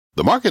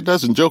The market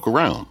doesn't joke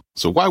around,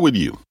 so why would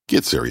you?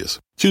 Get serious.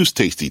 Choose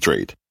Tasty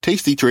Trade.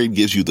 Tasty Trade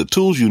gives you the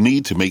tools you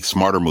need to make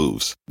smarter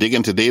moves. Dig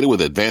into data with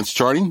advanced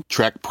charting,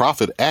 track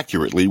profit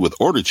accurately with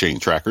order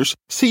chain trackers,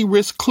 see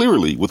risk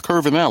clearly with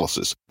curve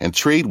analysis, and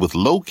trade with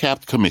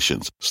low-capped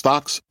commissions,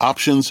 stocks,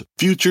 options,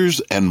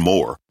 futures, and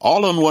more.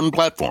 All on one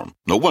platform.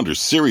 No wonder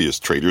serious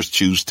traders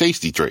choose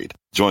Tasty Trade.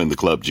 Join the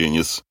club,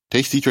 genius.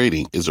 Tasty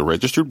Trading is a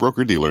registered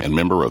broker-dealer and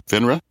member of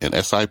FINRA and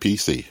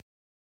SIPC.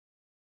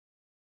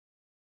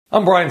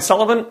 I'm Brian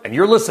Sullivan, and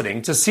you're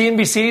listening to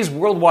CNBC's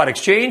Worldwide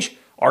Exchange.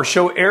 Our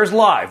show airs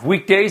live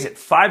weekdays at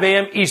 5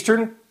 a.m.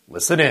 Eastern.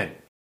 Listen in.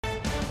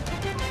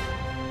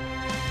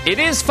 It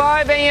is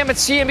 5 a.m. at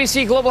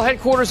CNBC Global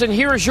Headquarters, and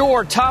here's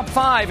your top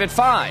 5 at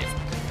 5.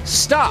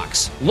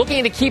 Stocks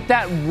looking to keep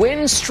that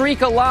win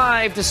streak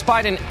alive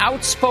despite an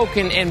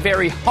outspoken and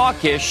very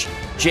hawkish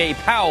Jay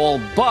Powell,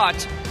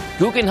 but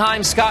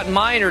Guggenheim's Scott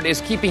Minerd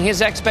is keeping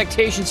his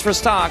expectations for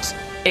stocks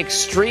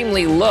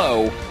extremely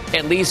low,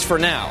 at least for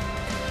now.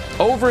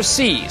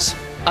 Overseas,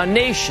 a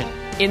nation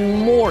in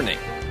mourning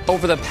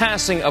over the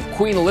passing of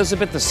Queen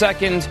Elizabeth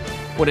II,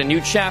 what a new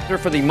chapter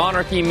for the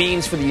monarchy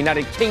means for the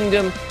United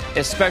Kingdom,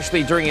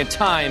 especially during a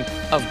time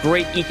of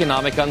great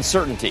economic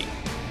uncertainty.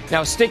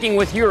 Now, sticking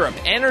with Europe,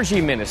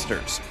 energy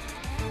ministers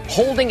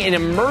holding an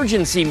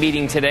emergency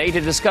meeting today to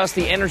discuss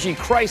the energy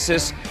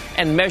crisis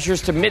and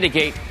measures to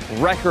mitigate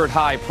record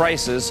high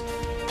prices.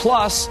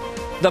 Plus,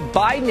 the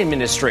Biden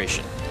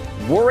administration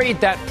worried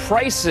that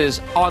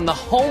prices on the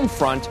home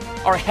front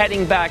are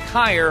heading back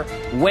higher,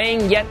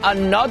 weighing yet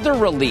another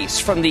release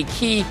from the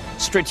key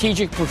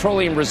Strategic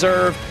Petroleum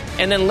Reserve.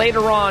 And then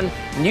later on,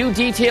 new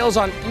details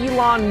on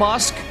Elon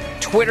Musk,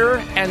 Twitter,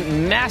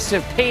 and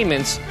massive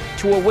payments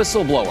to a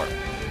whistleblower.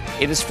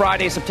 It is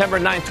Friday, September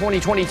 9th,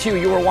 2022.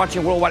 You are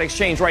watching Worldwide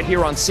Exchange right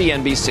here on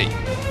CNBC.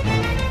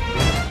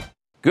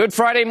 Good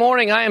Friday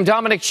morning. I am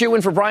Dominic Chu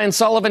in for Brian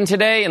Sullivan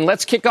today, and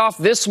let's kick off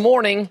this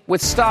morning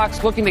with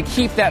stocks looking to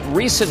keep that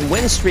recent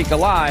win streak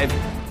alive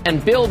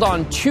and build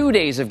on 2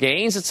 days of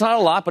gains. It's not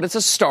a lot, but it's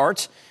a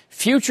start.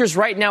 Futures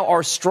right now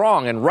are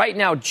strong and right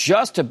now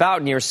just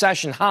about near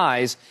session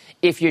highs.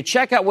 If you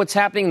check out what's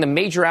happening in the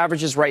major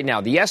averages right now,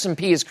 the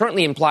S&P is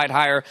currently implied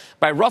higher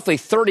by roughly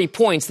 30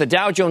 points, the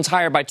Dow Jones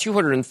higher by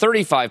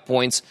 235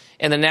 points,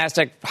 and the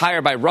Nasdaq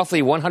higher by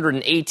roughly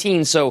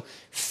 118. So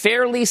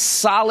fairly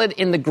solid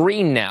in the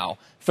green now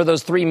for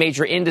those three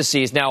major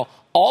indices. Now,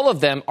 all of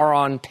them are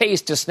on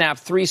pace to snap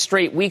 3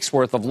 straight weeks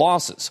worth of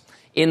losses.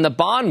 In the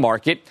bond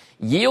market,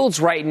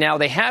 yields right now,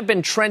 they have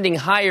been trending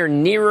higher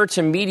nearer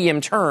to medium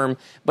term.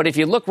 But if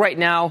you look right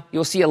now,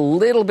 you'll see a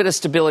little bit of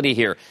stability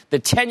here. The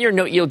 10-year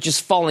note yield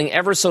just falling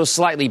ever so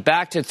slightly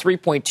back to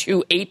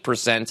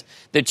 3.28%.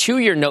 The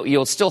 2-year note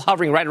yield still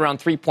hovering right around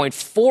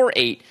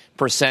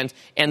 3.48%.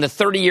 And the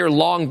 30-year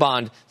long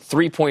bond,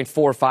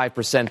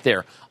 3.45%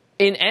 there.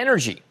 In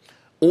energy,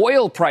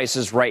 oil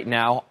prices right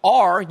now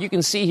are, you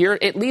can see here,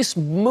 at least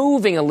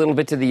moving a little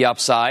bit to the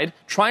upside,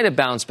 trying to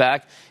bounce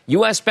back.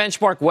 U.S.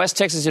 benchmark West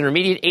Texas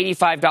Intermediate,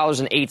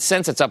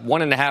 $85.08. It's up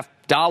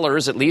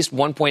 $1.50 at least,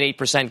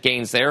 1.8%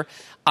 gains there.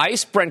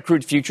 ICE Brent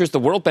crude futures, the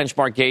world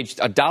benchmark gauge,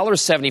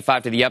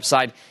 $1.75 to the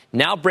upside,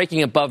 now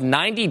breaking above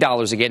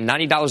 $90 again,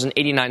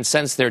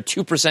 $90.89 there,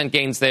 2%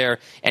 gains there,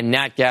 and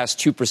Nat Gas,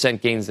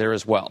 2% gains there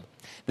as well.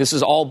 This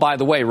is all, by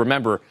the way,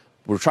 remember,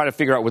 we're trying to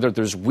figure out whether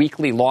there's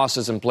weekly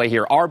losses in play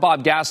here.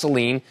 RBOB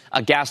gasoline,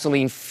 a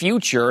gasoline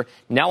future,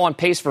 now on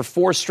pace for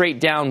 4 straight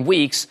down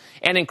weeks.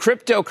 And in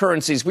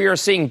cryptocurrencies, we are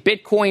seeing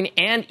Bitcoin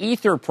and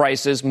Ether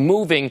prices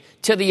moving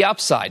to the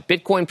upside.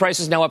 Bitcoin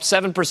prices now up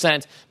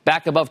 7%,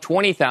 back above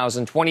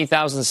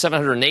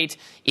 20,708.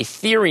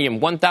 Ethereum,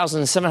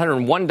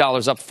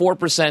 $1,701, up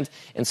 4%.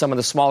 And some of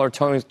the smaller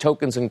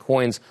tokens and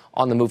coins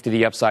on the move to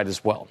the upside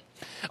as well.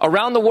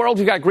 Around the world,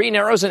 we've got green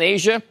arrows in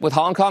Asia, with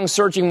Hong Kong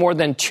surging more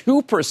than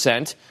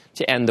 2%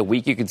 to end the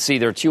week. You can see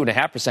there are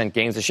 2.5%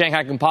 gains. The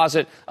Shanghai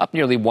Composite up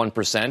nearly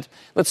 1%.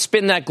 Let's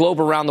spin that globe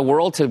around the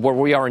world to where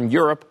we are in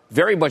Europe.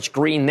 Very much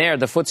green there.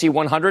 The FTSE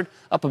 100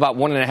 up about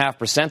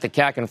 1.5%. The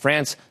CAC in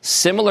France,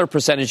 similar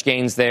percentage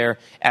gains there,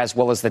 as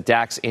well as the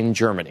DAX in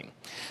Germany.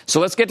 So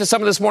let's get to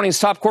some of this morning's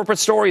top corporate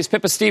stories.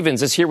 Pippa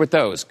Stevens is here with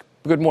those.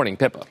 Good morning,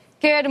 Pippa.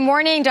 Good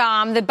morning,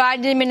 Dom. The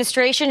Biden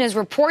administration is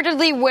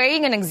reportedly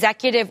weighing an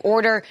executive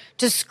order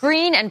to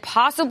screen and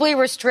possibly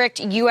restrict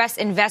U.S.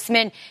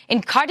 investment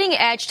in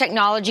cutting-edge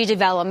technology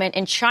development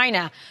in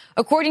China.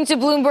 According to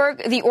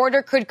Bloomberg, the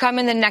order could come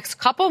in the next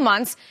couple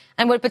months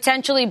and would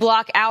potentially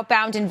block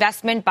outbound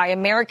investment by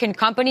American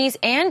companies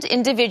and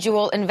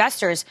individual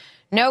investors.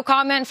 No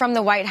comment from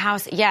the White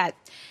House yet.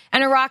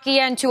 An Iraqi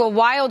end to a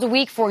wild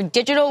week for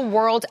Digital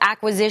World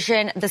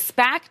acquisition, the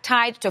SPAC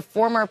tied to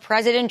former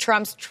President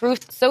Trump's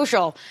Truth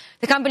Social.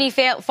 The company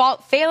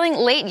failing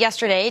late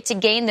yesterday to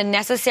gain the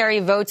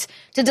necessary votes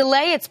to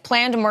delay its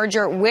planned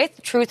merger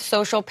with Truth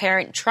Social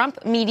parent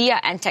Trump Media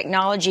and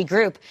Technology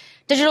Group.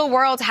 Digital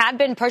World had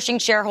been pushing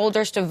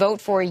shareholders to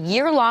vote for a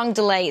year-long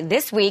delay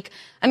this week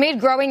amid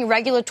growing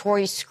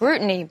regulatory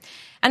scrutiny.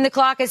 And the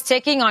clock is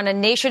ticking on a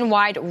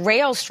nationwide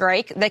rail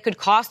strike that could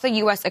cost the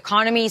U.S.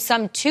 economy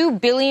some $2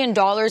 billion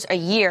a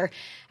year.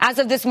 As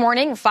of this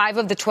morning, 5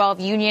 of the 12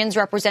 unions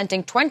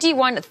representing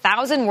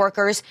 21,000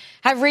 workers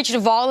have reached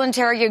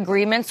voluntary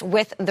agreements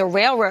with the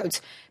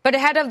railroads. But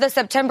ahead of the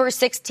September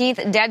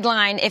 16th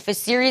deadline, if a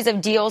series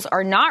of deals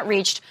are not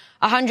reached,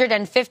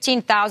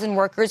 115,000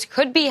 workers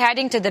could be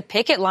heading to the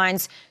picket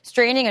lines,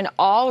 straining an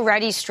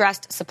already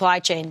stressed supply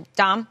chain.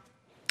 Dom?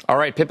 All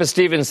right, Pippa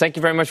Stevens, thank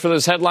you very much for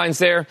those headlines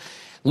there.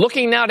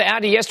 Looking now to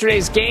add to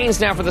yesterday's gains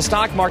now for the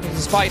stock market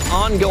despite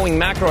ongoing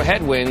macro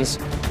headwinds.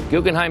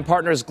 Guggenheim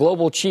Partners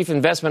Global Chief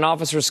Investment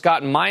Officer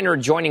Scott Miner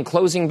joining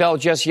Closing Bell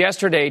just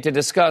yesterday to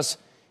discuss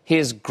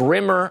his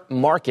grimmer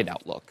market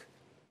outlook.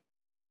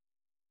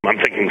 I'm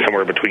thinking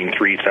somewhere between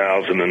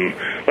 3,000 and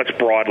let's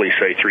broadly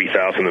say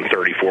 3,000 and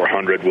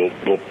 3,400.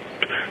 We'll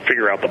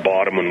figure out the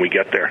bottom when we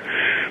get there.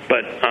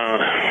 But,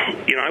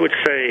 I would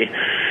say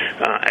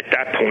at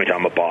that point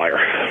I'm a buyer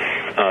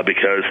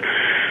because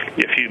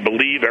if you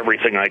believe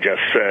everything I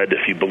just said,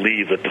 if you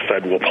believe that the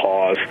Fed will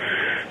pause,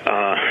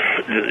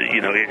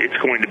 it's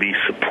going to be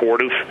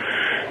supportive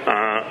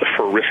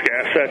for risk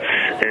assets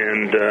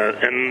and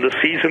the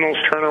seasonals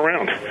turn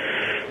around.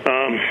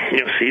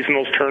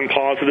 Seasonals turn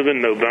positive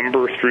in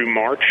November through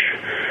March,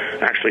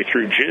 actually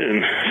through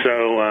June.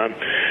 So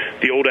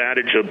the old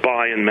adage of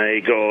buy in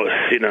May,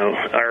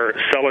 or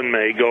sell in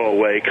May, go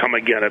away, come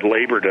again at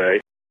Labor Day.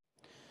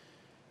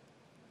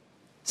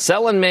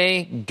 Sell in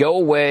May, go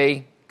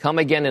away, come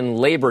again in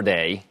Labor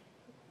Day.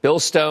 Bill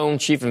Stone,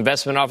 Chief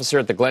Investment Officer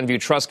at the Glenview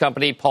Trust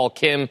Company. Paul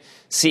Kim,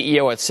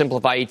 CEO at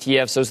Simplify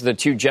ETFs. Those are the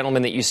two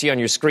gentlemen that you see on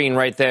your screen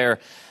right there.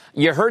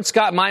 You heard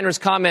Scott Miner's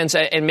comments,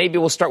 and maybe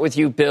we'll start with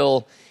you,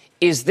 Bill.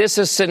 Is this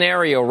a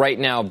scenario right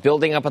now,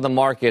 building up in the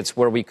markets,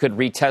 where we could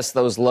retest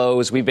those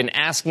lows? We've been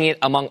asking it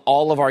among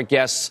all of our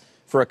guests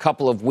for a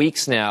couple of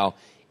weeks now,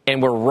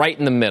 and we're right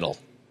in the middle.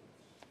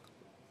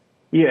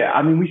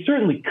 Yeah, we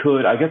certainly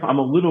could. I guess I'm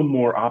a little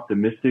more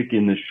optimistic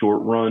in the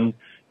short run,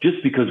 just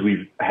because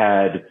we've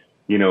had,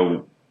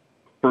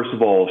 first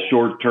of all,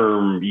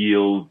 short-term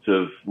yields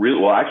have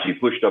actually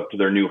pushed up to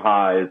their new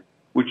highs,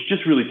 which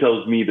just really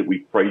tells me that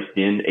we've priced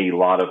in a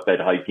lot of Fed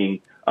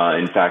hiking.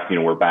 In fact,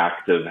 we're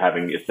back to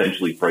having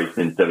essentially priced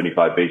in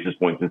 75 basis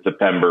points in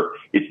September.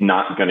 It's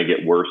not going to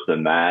get worse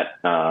than that,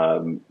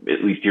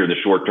 at least here in the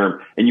short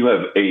term. And you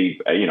have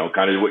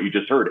kind of what you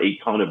just heard, a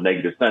ton of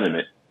negative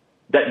sentiment.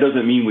 That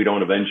doesn't mean we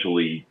don't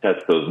eventually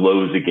test those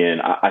lows again.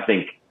 I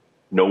think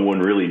no one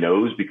really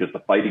knows, because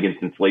the fight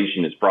against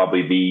inflation is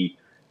probably the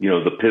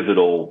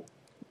pivotal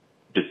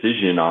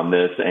decision on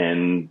this,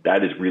 and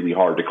that is really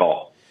hard to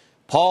call.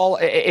 Paul,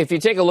 if you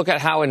take a look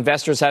at how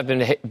investors have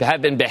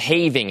been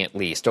behaving, at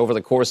least over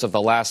the course of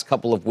the last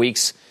couple of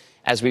weeks,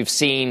 as we've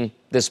seen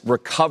this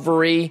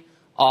recovery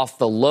off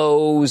the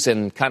lows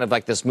and kind of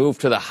like this move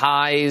to the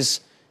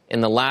highs in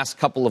the last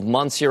couple of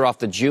months here off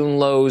the June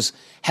lows,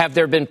 have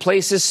there been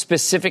places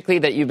specifically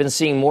that you've been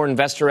seeing more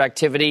investor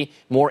activity,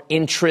 more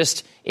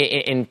interest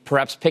in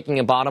perhaps picking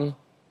a bottom?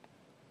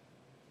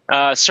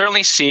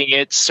 Certainly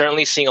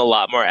seeing a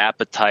lot more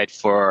appetite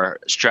for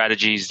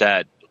strategies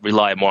that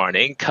rely more on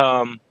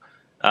income,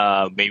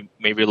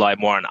 may rely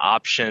more on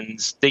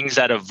options, things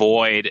that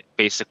avoid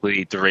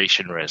basically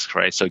duration risk,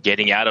 right? So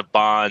getting out of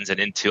bonds and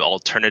into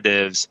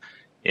alternatives,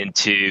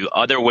 into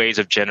other ways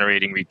of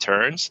generating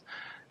returns.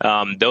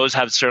 Those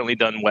have certainly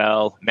done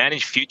well.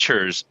 Managed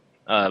futures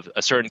of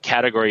a certain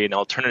category in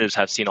alternatives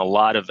have seen a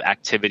lot of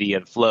activity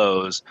and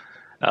flows,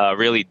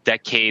 really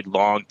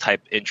decade-long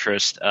type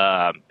interest.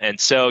 And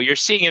so you're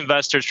seeing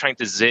investors trying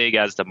to zig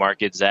as the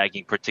market's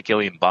zagging,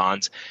 particularly in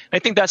bonds. And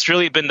I think that's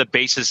really been the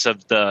basis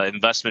of the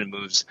investment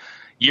moves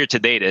year to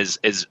date is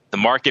the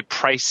market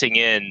pricing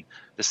in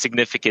the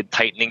significant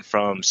tightening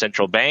from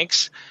central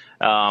banks.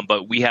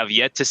 But we have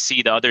yet to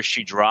see the other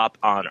shoe drop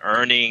on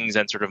earnings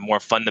and sort of more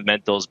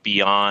fundamentals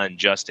beyond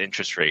just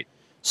interest rate.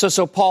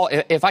 So, Paul,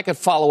 if I could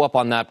follow up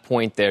on that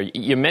point there,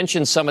 you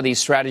mentioned some of these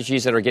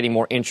strategies that are getting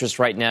more interest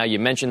right now. You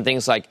mentioned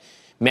things like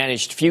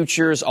managed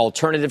futures,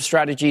 alternative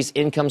strategies,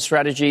 income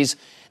strategies.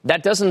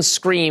 That doesn't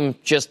scream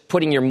just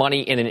putting your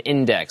money in an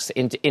index,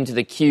 into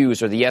the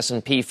Qs or the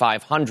S&P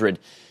 500.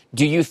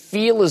 Do you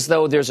feel as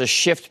though there's a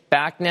shift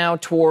back now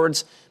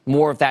towards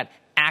more of that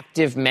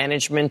active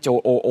management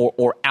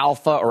or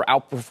alpha or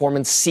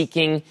outperformance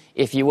seeking,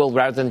 if you will,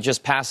 rather than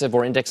just passive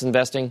or index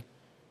investing?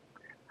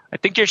 I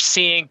think you're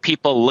seeing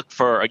people look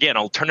for, again,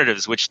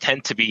 alternatives, which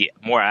tend to be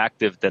more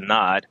active than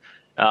not.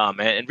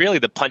 And really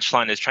the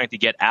punchline is trying to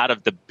get out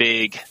of the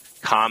big,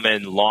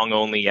 common,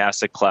 long-only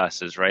asset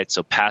classes, right?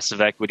 So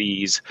passive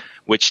equities,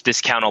 which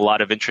discount a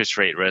lot of interest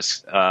rate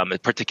risks,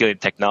 particularly in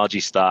technology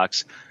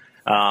stocks,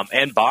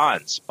 and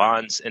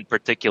bonds in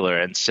particular.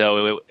 And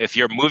so if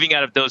you're moving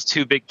out of those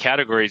two big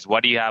categories,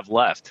 what do you have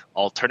left?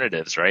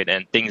 Alternatives, right?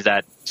 And things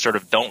that sort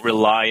of don't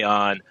rely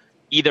on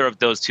either of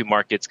those two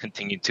markets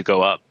continue to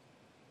go up.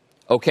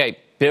 Okay,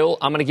 Bill,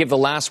 I'm going to give the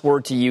last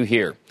word to you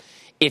here.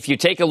 If you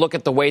take a look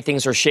at the way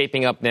things are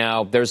shaping up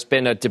now, there's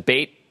been a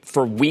debate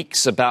for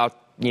weeks about,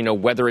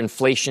 whether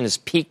inflation has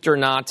peaked or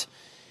not.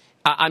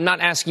 I'm not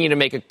asking you to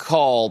make a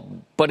call,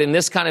 but in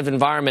this kind of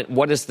environment,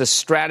 what is the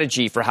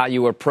strategy for how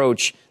you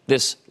approach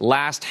this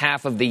last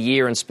half of the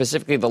year and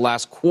specifically the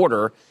last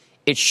quarter?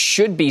 It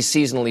should be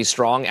seasonally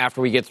strong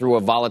after we get through a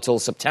volatile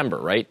September,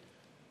 right?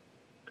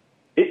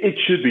 It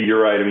should be.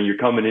 You're right. I mean, you're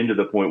coming into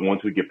the point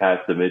once we get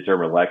past the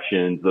midterm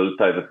elections, those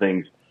type of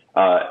things.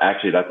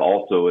 Actually, that's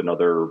also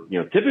another,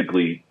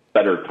 typically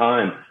better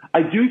time.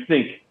 I do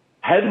think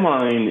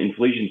headline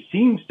inflation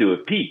seems to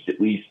have peaked,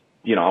 at least,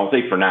 I'll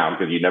say for now,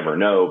 because you never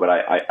know, but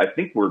I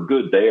think we're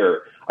good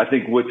there. I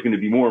think what's going to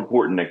be more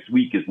important next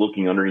week is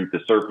looking underneath the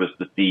surface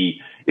to see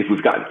if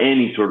we've gotten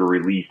any sort of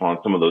relief on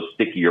some of those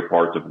stickier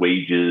parts of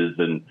wages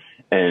and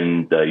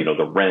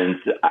the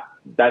rents.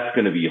 That's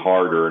going to be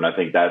harder, and I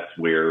think that's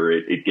where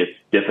it gets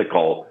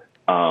difficult.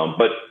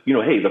 But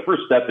hey, the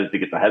first step is to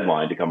get the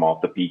headline to come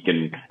off the peak,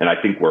 and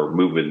I think we're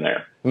moving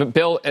there.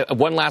 Bill,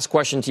 one last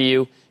question to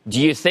you. Do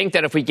you think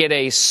that if we get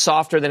a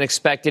softer than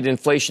expected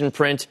inflation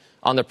print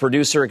on the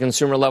producer and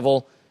consumer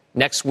level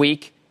next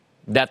week,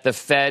 that the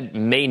Fed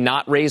may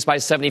not raise by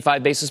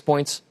 75 basis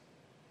points?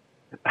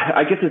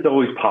 I guess it's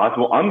always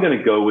possible. I'm going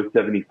to go with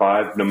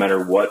 75 no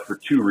matter what for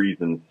two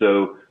reasons.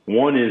 So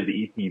one is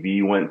the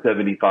ECB went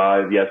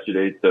 75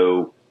 yesterday.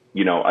 So,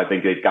 I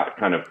think they've got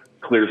kind of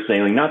clear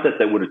sailing. Not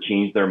that would have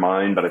changed their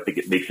mind, but I think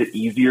it makes it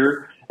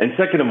easier. And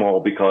second of all,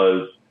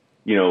 because,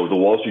 the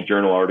Wall Street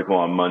Journal article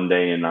on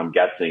Monday, and I'm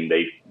guessing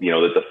that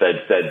the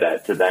Fed said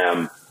that to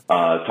them,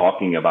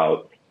 talking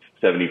about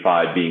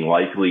 75 being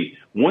likely.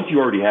 Once you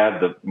already have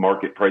the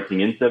market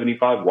pricing in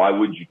 75, why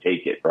would you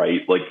take it,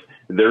 right? Like,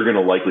 they're going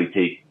to likely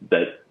take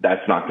that.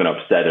 That's not going to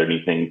upset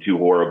anything too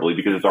horribly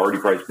because it's already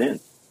priced in.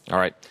 All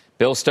right.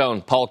 Bill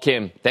Stone, Paul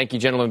Kim, thank you,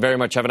 gentlemen, very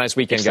much. Have a nice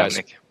weekend, guys.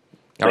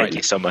 Thank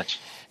you so much.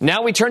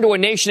 Now we turn to a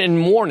nation in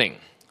mourning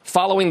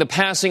following the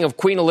passing of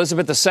Queen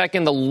Elizabeth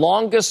II, the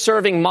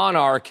longest-serving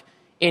monarch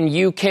in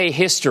UK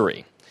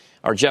history.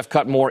 Our Jeff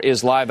Cutmore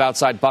is live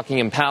outside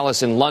Buckingham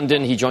Palace in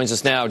London. He joins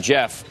us now.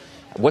 Jeff,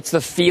 what's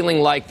the feeling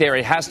like there?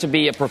 It has to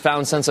be a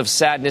profound sense of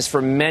sadness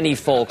for many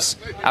folks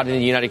out in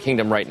the United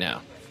Kingdom right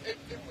now.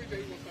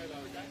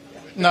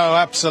 No,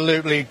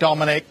 absolutely,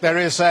 Dominic. There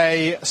is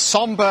a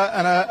somber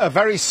and a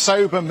very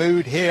sober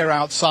mood here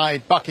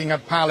outside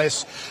Buckingham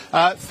Palace.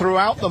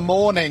 Throughout the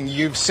morning,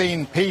 you've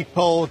seen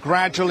people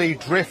gradually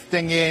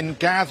drifting in,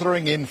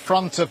 gathering in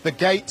front of the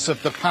gates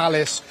of the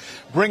palace,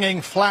 bringing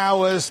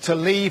flowers to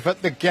leave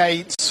at the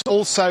gates,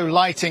 also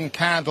lighting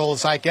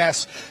candles, I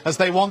guess, as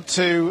they want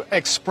to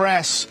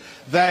express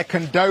their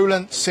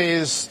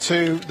condolences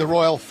to the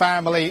royal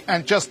family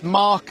and just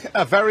mark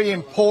a very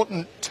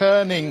important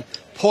turning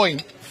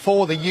point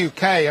for the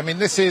UK. I mean,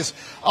 this is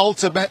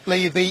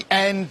ultimately the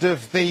end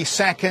of the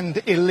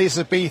second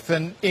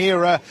Elizabethan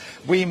era.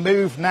 We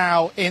move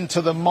now into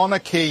the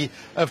monarchy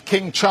of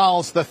King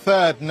Charles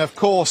III. And of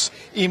course,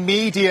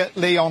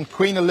 immediately on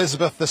Queen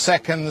Elizabeth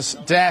II's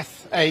death,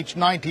 age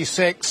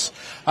 96,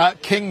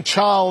 King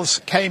Charles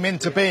came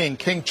into being,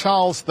 King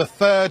Charles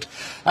III.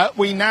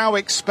 We now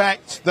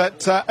expect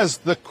that as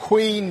the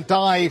Queen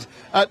died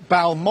at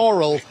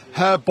Balmoral,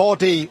 her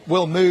body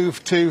will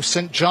move to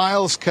St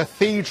Giles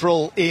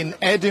Cathedral in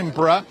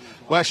Edinburgh,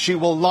 where she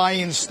will lie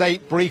in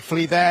state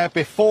briefly there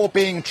before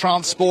being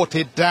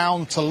transported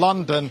down to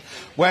London,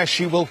 where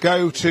she will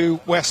go to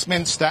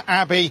Westminster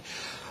Abbey.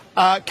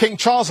 King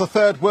Charles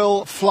III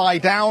will fly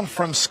down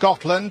from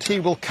Scotland. He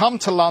will come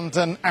to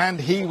London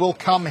and he will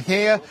come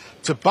here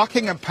to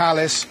Buckingham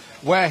Palace,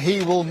 where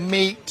he will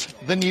meet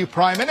the new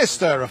Prime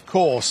Minister, of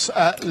course,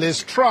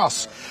 Liz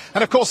Truss.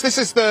 And of course, this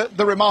is the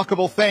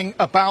remarkable thing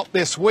about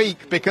this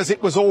week, because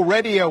it was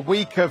already a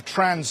week of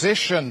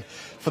transition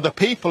for the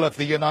people of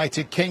the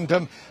United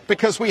Kingdom,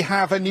 because we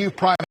have a new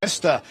Prime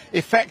Minister,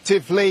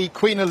 effectively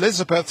Queen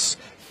Elizabeth's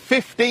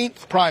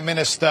 15th Prime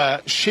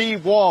Minister. She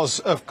was,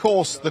 of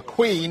course, the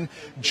Queen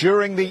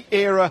during the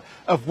era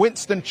of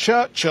Winston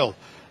Churchill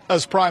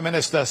as Prime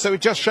Minister. So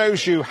it just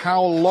shows you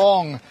how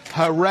long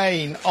her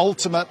reign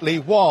ultimately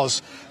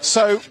was.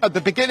 So at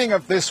the beginning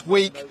of this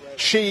week,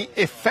 she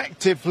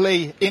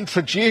effectively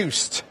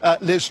introduced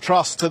Liz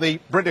Truss to the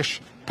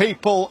British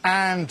people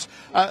and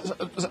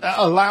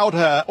allowed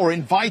her or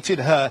invited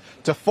her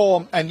to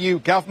form a new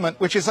government,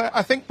 which is,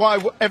 I think,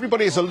 why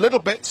everybody is a little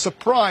bit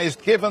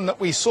surprised, given that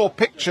we saw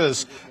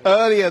pictures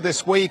earlier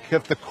this week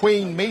of the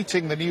Queen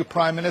meeting the new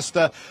Prime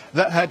Minister,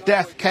 that her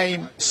death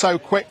came so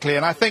quickly.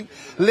 And I think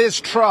Liz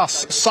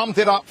Truss summed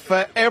it up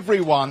for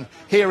everyone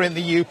here in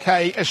the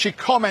UK as she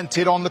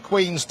commented on the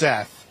Queen's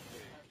death.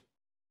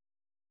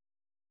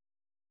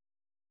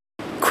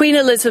 Queen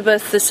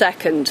Elizabeth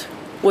II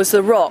was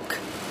the rock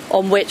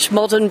on which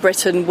modern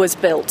Britain was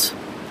built.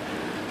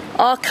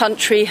 Our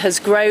country has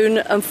grown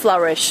and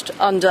flourished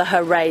under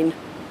her reign.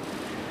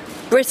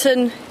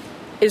 Britain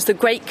is the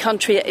great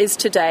country it is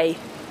today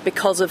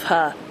because of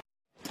her.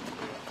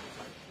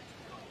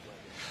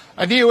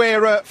 A new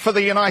era for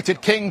the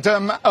United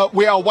Kingdom.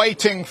 We are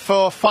waiting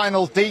for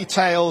final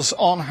details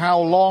on how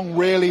long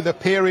really the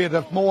period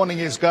of mourning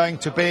is going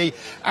to be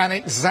and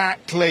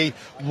exactly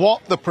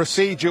what the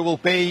procedure will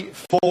be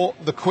for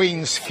the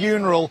Queen's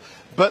funeral.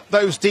 but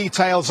those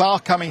details are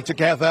coming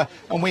together,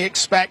 and we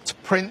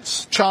expect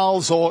Prince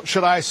Charles, or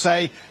should I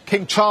say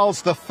King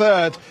Charles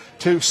III,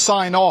 to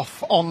sign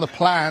off on the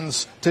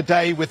plans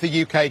today with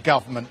the UK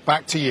government.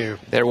 Back to you.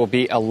 There will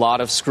be a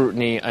lot of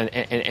scrutiny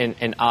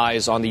and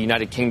eyes on the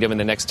United Kingdom in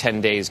the next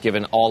 10 days,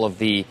 given all of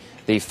the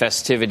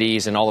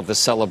festivities and all of the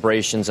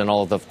celebrations and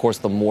all of course,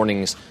 the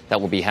mournings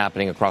that will be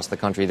happening across the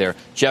country there.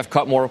 Jeff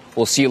Cutmore,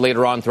 we'll see you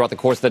later on throughout the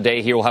course of the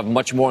day here. We'll have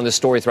much more on this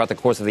story throughout the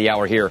course of the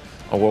hour here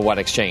on Worldwide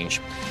Exchange.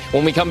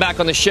 When we come back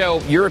on the show,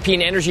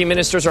 European energy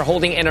ministers are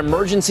holding an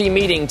emergency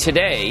meeting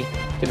today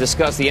to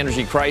discuss the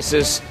energy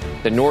crisis,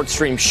 the Nord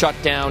Stream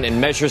shutdown,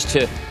 and measures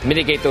to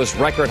mitigate those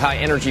record-high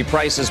energy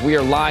prices. We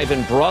are live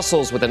in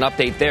Brussels with an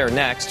update there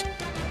next.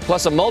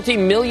 Plus, a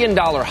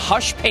multi-million-dollar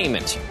hush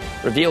payment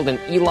revealed in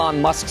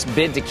Elon Musk's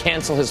bid to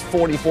cancel his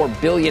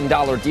 $44 billion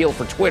deal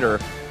for Twitter.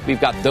 We've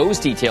got those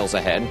details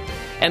ahead.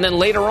 And then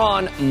later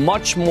on,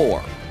 much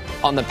more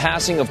on the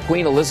passing of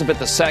Queen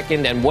Elizabeth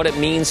II and what it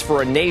means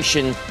for a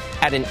nation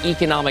at an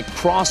economic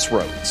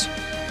crossroads.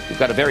 We've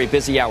got a very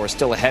busy hour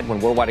still ahead when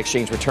Worldwide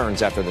Exchange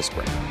returns after this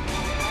break.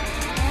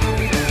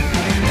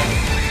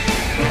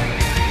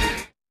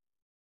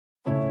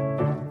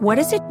 What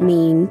does it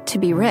mean to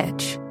be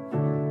rich?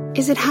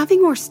 Is it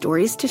having more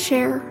stories to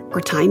share or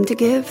time to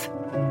give?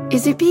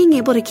 Is it being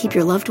able to keep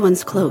your loved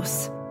ones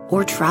close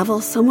or travel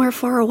somewhere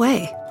far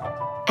away?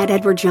 At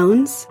Edward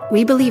Jones,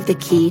 we believe the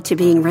key to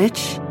being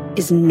rich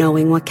is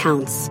knowing what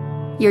counts.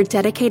 Your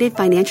dedicated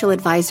financial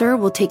advisor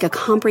will take a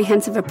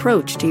comprehensive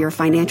approach to your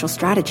financial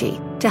strategy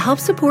to help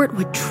support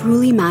what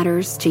truly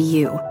matters to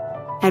you.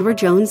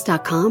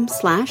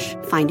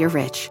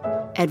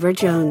 EdwardJones.com/findyourrich. Edward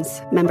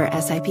Jones, member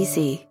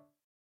SIPC.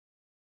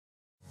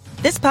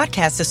 This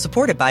podcast is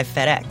supported by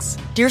FedEx.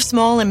 Dear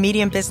small and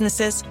medium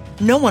businesses,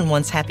 no one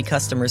wants happy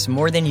customers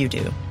more than you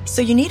do.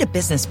 So you need a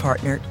business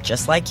partner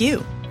just like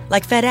you.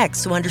 Like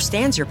FedEx, who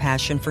understands your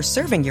passion for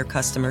serving your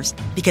customers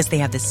because they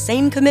have the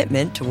same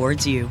commitment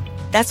towards you.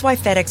 That's why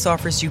FedEx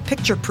offers you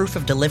picture proof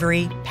of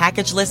delivery,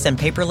 packageless and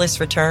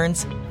paperless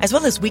returns, as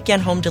well as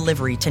weekend home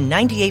delivery to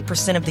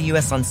 98% of the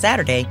U.S. on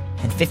Saturday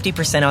and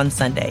 50% on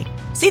Sunday.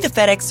 See the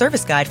FedEx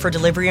service guide for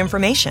delivery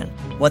information.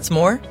 What's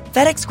more,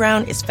 FedEx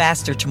Ground is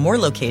faster to more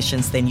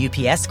locations than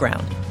UPS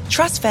Ground.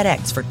 Trust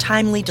FedEx for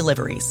timely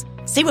deliveries.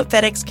 See what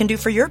FedEx can do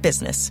for your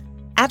business.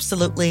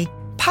 Absolutely,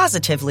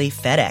 positively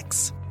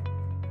FedEx.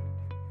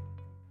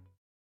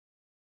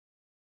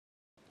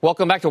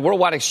 Welcome back to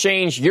Worldwide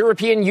Exchange.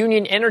 European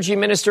Union energy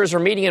ministers are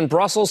meeting in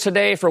Brussels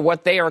today for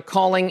what they are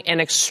calling an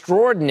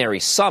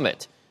extraordinary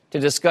summit to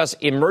discuss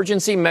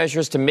emergency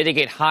measures to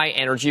mitigate high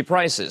energy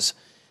prices.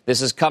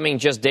 This is coming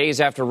just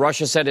days after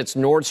Russia said its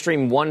Nord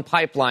Stream 1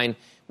 pipeline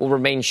will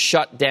remain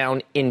shut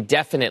down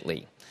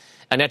indefinitely.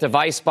 Annette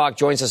Weisbach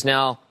joins us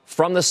now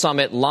from the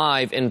summit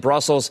live in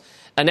Brussels.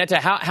 Annette,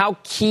 how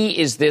key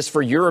is this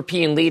for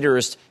European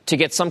leaders to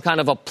get some kind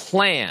of a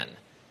plan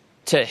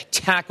to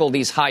tackle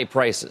these high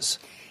prices?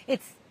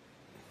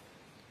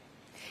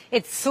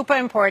 It's super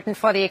important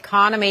for the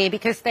economy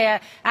because they're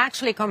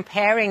actually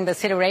comparing the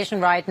situation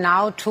right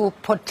now to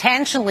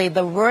potentially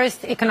the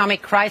worst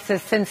economic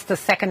crisis since the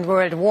Second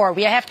World War.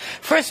 We have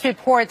first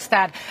reports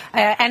that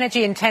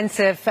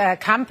energy-intensive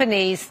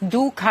companies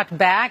do cut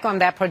back on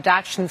their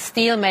production.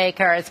 Steel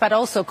makers, but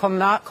also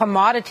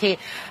commodity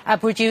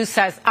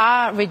producers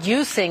are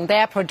reducing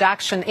their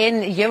production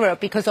in Europe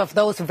because of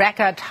those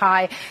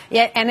record-high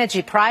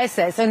energy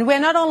prices. And we're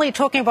not only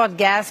talking about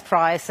gas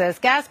prices.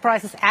 Gas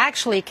prices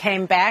actually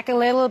came back a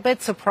little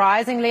bit,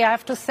 surprisingly, I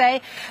have to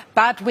say.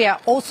 But we are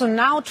also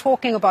now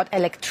talking about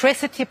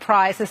electricity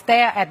prices.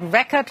 They are at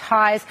record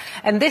highs.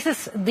 And this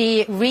is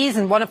the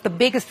reason, one of the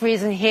biggest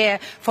reasons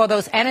here for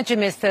those energy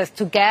ministers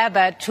to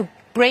gather to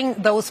bring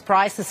those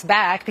prices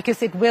back,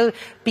 because it will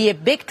be a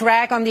big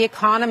drag on the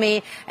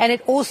economy, and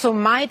it also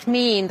might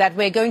mean that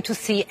we're going to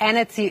see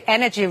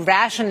energy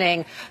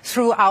rationing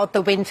throughout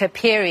the winter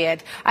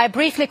period. I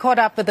briefly caught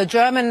up with the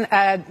German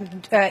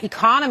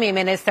economy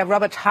minister,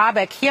 Robert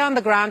Habeck, here on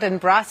the ground in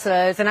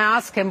Brussels, and I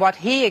asked him what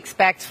he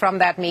expects from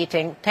that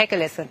meeting. Take a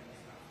listen.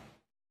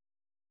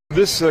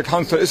 This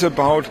council is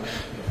about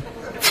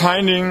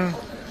finding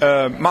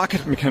a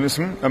market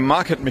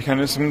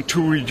mechanism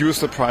to reduce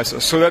the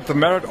prices, so that the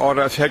merit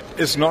order effect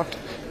is not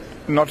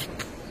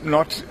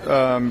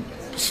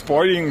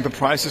spoiling the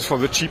prices for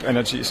the cheap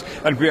energies.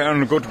 And we are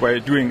in a good way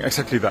doing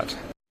exactly that.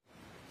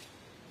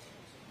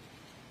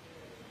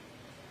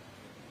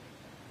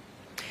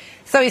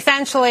 So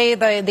essentially,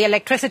 the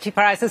electricity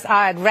prices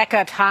are at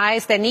record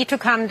highs. They need to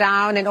come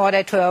down in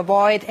order to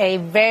avoid a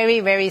very,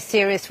 very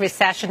serious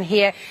recession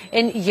here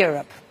in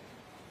Europe.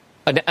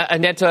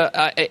 Annette,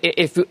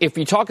 if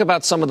we talk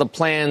about some of the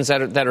plans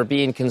that are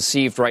being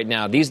conceived right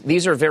now,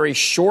 these are very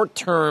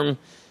short-term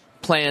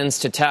plans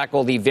to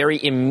tackle the very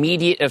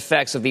immediate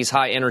effects of these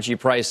high energy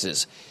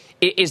prices.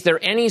 Is there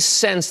any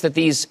sense that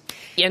these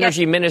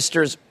energy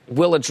ministers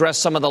will address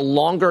some of the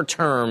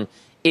longer-term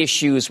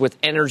issues with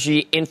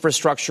energy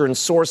infrastructure and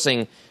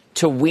sourcing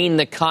to wean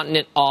the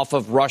continent off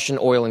of Russian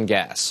oil and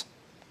gas?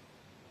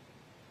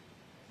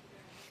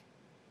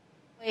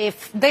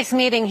 If this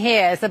meeting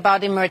here is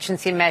about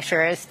emergency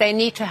measures, they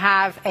need to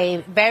have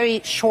a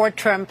very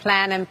short-term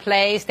plan in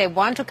place. They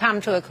want to come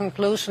to a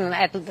conclusion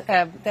at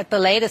the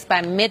latest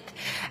by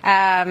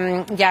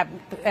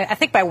I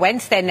think by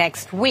Wednesday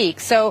next week.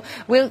 So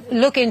we'll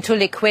look into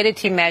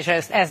liquidity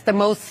measures as the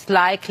most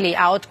likely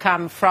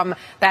outcome from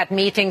that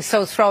meeting.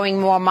 So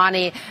throwing more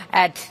money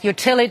at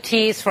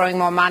utilities, throwing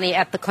more money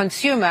at the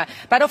consumer.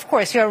 But of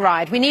course, you're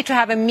right. We need to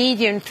have a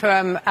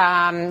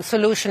medium-term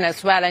solution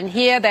as well. And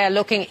here they're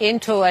looking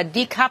into a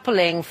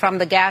decoupling from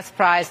the gas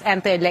price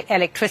and the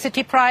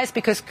electricity price,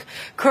 because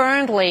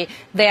currently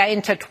they are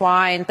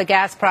intertwined. The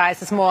gas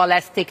price is more or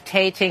less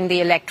dictating the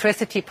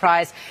electricity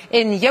price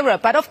in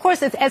Europe. But of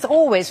course, as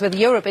always with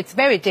Europe, it's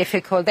very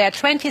difficult. There are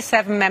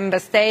 27 member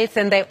states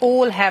and they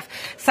all have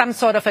some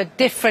sort of a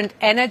different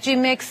energy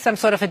mix, some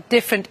sort of a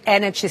different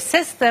energy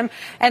system,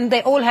 and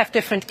they all have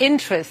different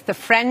interests. The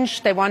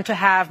French, they want to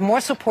have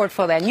more support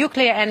for their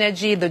nuclear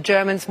energy. The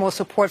Germans, more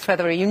support for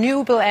the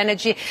renewable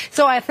energy.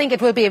 So I think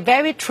it will be a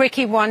very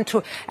tricky one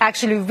to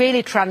actually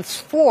really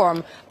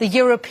transform the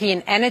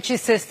European energy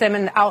system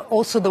and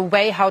also the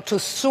way how to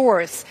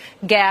source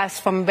gas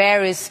from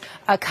various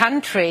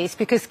countries,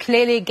 because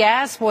clearly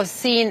gas was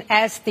seen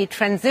as the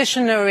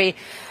transitionary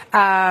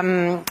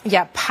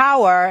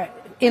power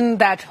in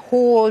that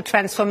whole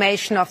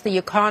transformation of the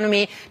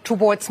economy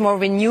towards more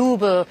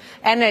renewable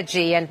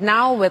energy. And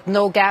now with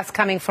no gas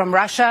coming from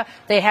Russia,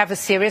 they have a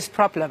serious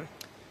problem.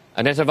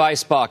 Annette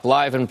Weisbach,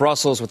 live in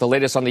Brussels with the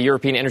latest on the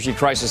European energy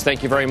crisis.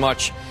 Thank you very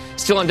much.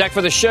 Still on deck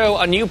for the show,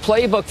 a new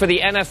playbook for the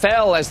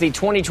NFL as the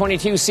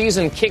 2022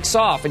 season kicks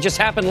off. It just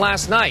happened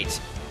last night.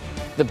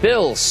 The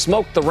Bills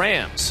smoked the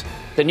Rams.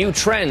 The new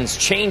trends,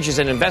 changes,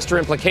 and investor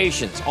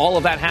implications. All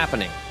of that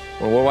happening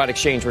when Worldwide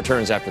Exchange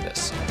returns after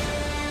this.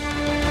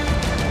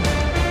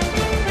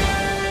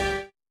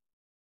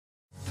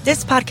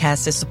 This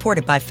podcast is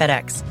supported by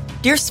FedEx.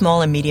 Dear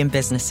small and medium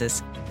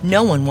businesses,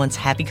 no one wants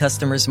happy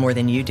customers more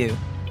than you do.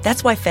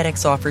 That's why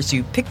FedEx offers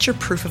you picture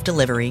proof of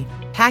delivery,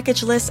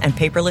 packageless and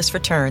paperless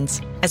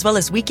returns, as well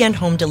as weekend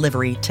home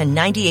delivery to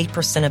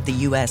 98% of the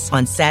U.S.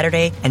 on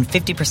Saturday and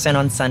 50%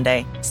 on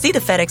Sunday. See the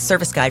FedEx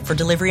service guide for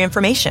delivery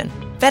information.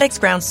 FedEx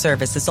Ground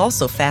service is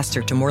also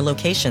faster to more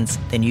locations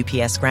than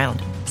UPS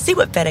Ground. See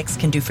what FedEx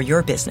can do for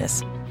your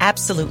business.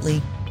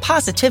 Absolutely,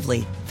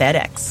 positively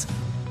FedEx.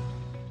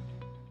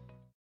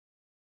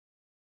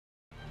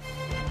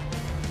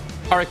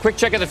 All right, quick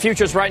check of the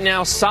futures right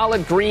now.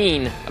 Solid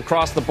green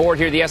across the board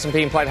here. The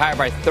S&P implied higher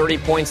by 30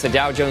 points. The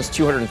Dow Jones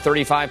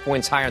 235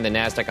 points higher, and the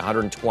Nasdaq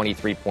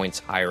 123 points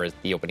higher at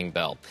the opening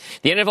bell.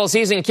 The NFL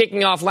season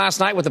kicking off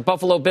last night with the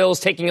Buffalo Bills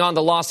taking on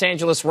the Los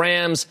Angeles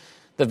Rams.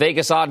 The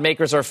Vegas odd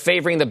makers are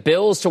favoring the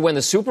Bills to win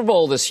the Super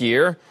Bowl this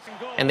year,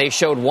 and they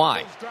showed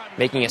why,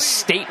 making a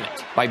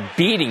statement by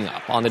beating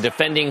up on the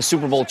defending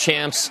Super Bowl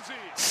champs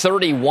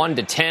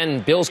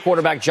 31-10. Bills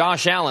quarterback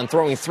Josh Allen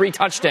throwing 3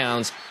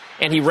 touchdowns,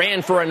 and he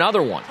ran for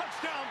another one.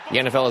 The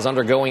NFL is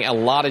undergoing a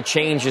lot of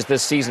changes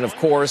this season, of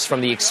course, from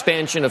the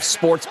expansion of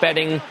sports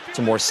betting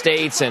to more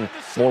states and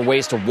more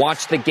ways to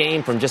watch the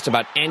game from just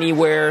about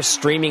anywhere.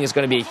 Streaming is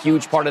going to be a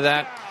huge part of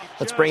that.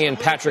 Let's bring in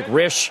Patrick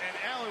Risch,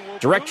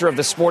 Director of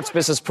the Sports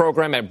Business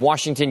Program at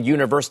Washington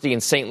University in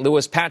St.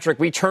 Louis. Patrick,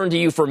 we turn to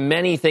you for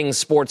many things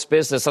sports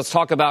business. Let's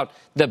talk about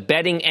the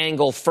betting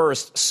angle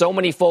first. So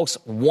many folks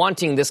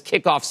wanting this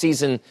kickoff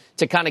season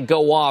to kind of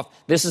go off.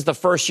 This is the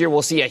first year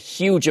we'll see a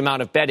huge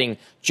amount of betting.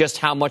 Just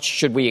how much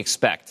should we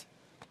expect?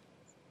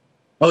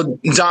 Oh,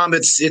 Dom,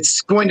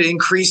 it's going to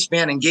increase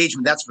fan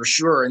engagement, that's for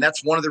sure. And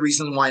that's one of the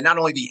reasons why not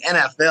only the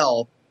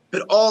NFL,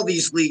 but all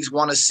these leagues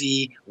want to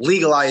see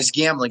legalized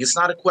gambling. It's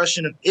not a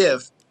question of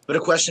if, but a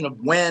question of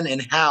when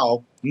and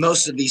how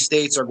most of these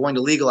states are going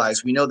to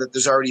legalize. We know that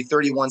there's already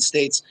 31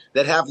 states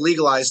that have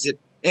legalized it.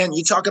 And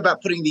you talk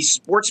about putting these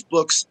sports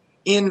books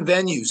in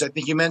venues. I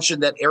think you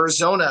mentioned that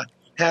Arizona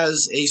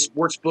has a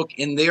sports book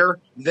in their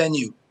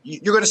venue.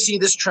 You're going to see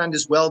this trend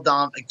as well,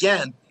 Dom.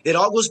 Again, it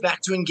all goes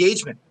back to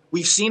engagement.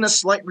 We've seen a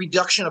slight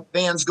reduction of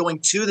fans going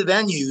to the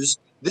venues.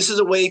 This is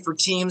a way for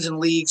teams and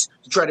leagues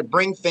to try to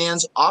bring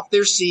fans off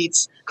their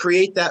seats,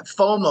 create that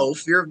FOMO,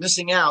 fear of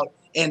missing out,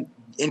 and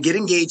get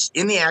engaged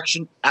in the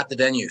action at the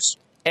venues.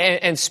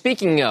 And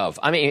speaking of,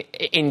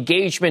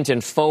 engagement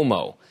and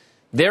FOMO,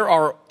 there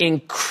are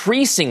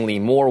increasingly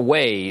more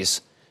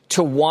ways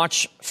to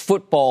watch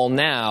football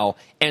now,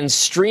 and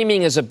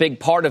streaming is a big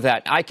part of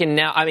that.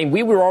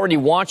 We were already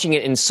watching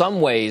it in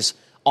some ways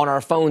on our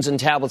phones and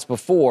tablets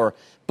before,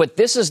 but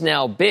this is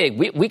now big.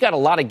 We got a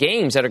lot of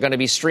games that are going to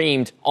be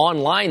streamed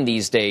online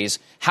these days.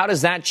 How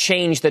does that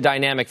change the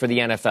dynamic for the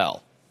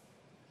NFL?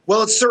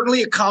 Well, it's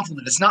certainly a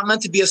compliment. It's not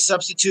meant to be a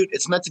substitute.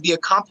 It's meant to be a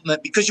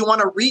compliment because you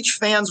want to reach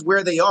fans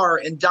where they are,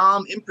 and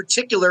Dom, in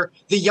particular,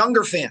 the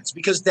younger fans,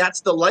 because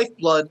that's the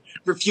lifeblood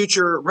for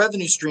future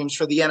revenue streams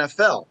for the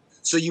NFL.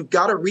 So you've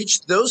got to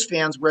reach those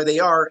fans where they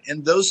are,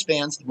 and those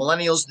fans, the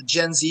millennials, the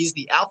Gen Zs,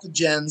 the Alpha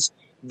Gens,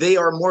 they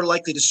are more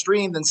likely to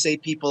stream than, say,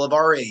 people of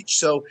our age.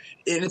 So,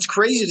 and it's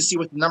crazy to see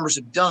what the numbers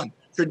have done.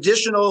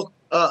 Traditional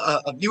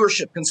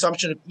viewership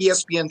consumption of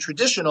ESPN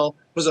traditional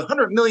was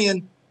 100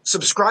 million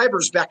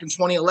subscribers back in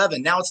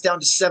 2011. Now it's down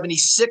to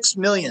 76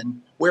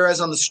 million,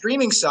 whereas on the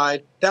streaming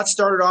side, that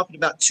started off at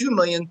about 2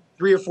 million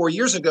 3 or 4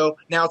 years ago.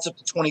 Now it's up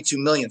to 22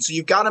 million. So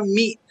you've got to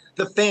meet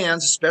the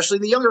fans, especially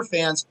the younger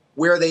fans,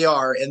 where they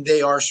are, and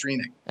they are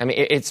streaming. I mean,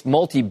 it's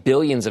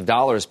multi-billions of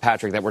dollars,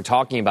 Patrick, that we're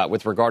talking about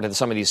with regard to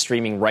some of these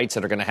streaming rights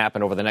that are going to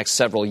happen over the next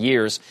several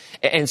years.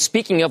 And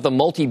speaking of the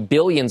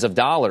multi-billions of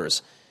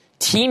dollars,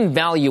 team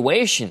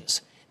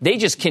valuations, they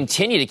just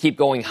continue to keep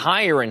going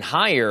higher and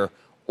higher.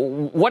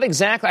 What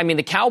exactly? I mean,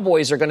 the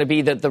Cowboys are going to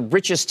be the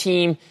richest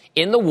team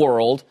in the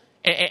world,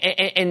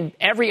 and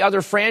every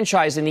other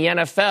franchise in the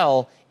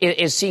NFL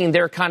is seeing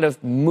their kind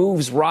of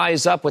moves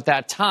rise up with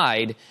that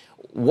tide.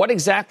 What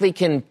exactly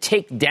can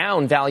take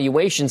down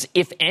valuations,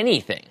 if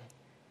anything?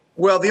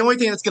 Well, the only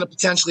thing that's going to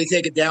potentially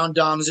take it down,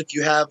 Dom, is if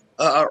you have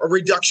a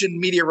reduction in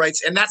media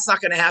rights, and that's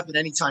not going to happen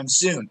anytime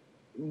soon.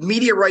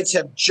 Media rights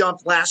have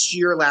jumped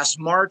last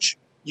March.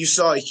 You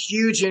saw a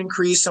huge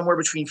increase, somewhere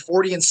between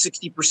 40 and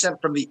 60%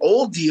 from the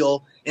old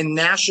deal in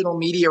national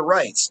media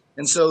rights.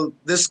 And so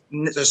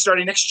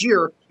starting next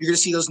year, you're going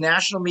to see those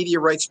national media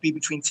rights be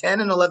between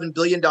 $10 and $11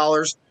 billion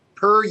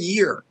per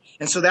year.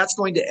 And so that's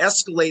going to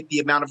escalate the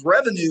amount of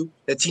revenue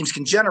that teams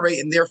can generate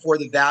and therefore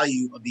the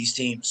value of these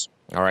teams.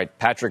 All right,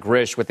 Patrick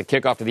Risch with the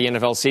kickoff to the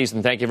NFL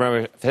season. Thank you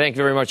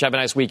very much. Have a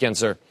nice weekend,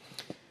 sir.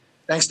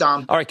 Thanks,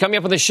 Dom. All right, coming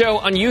up on the show,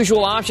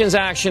 unusual options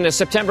action as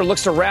September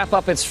looks to wrap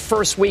up its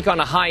first week on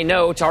a high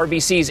note.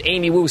 RBC's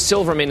Amy Wu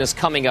Silverman is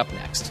coming up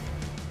next.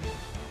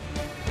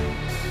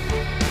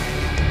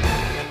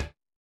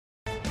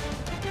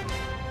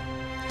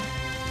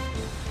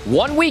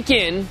 One week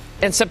in,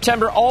 and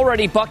September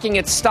already bucking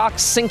its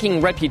stock-sinking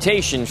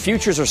reputation,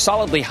 futures are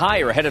solidly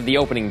higher ahead of the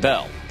opening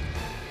bell.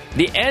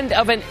 The end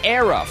of an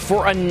era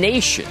for a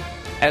nation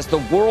as the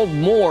world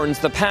mourns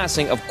the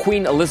passing of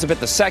Queen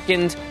Elizabeth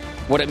II,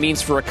 what it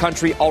means for a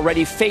country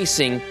already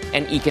facing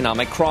an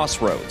economic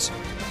crossroads.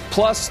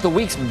 Plus, the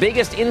week's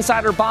biggest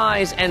insider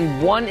buys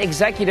and one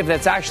executive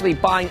that's actually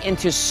buying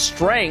into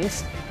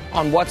strength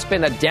on what's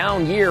been a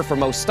down year for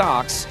most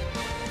stocks.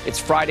 It's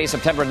Friday,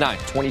 September 9th,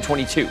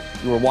 2022.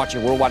 You are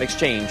watching Worldwide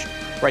Exchange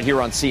right here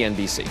on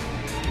CNBC.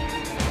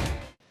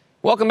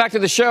 Welcome back to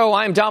the show.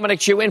 I'm Dominic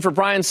Chu in for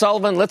Brian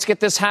Sullivan. Let's get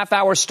this half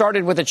hour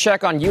started with a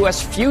check on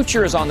U.S.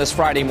 futures on this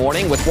Friday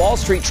morning, with Wall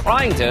Street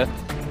trying to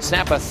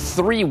snap a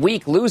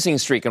 3-week losing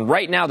streak. And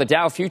right now, the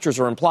Dow futures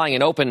are implying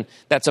an open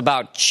that's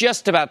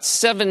just about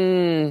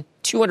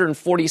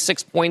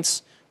 246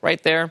 points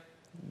right there,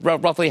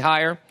 roughly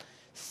higher.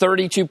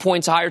 32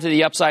 points higher to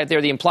the upside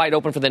there. The implied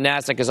open for the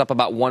Nasdaq is up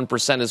about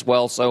 1% as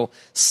well. So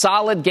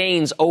solid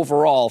gains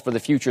overall for the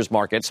futures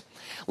markets.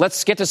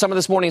 Let's get to some of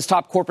this morning's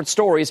top corporate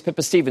stories.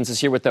 Pippa Stevens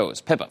is here with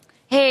those. Pippa.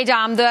 Hey,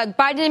 Dom. The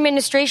Biden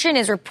administration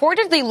is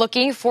reportedly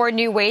looking for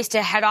new ways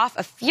to head off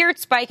a feared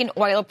spike in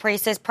oil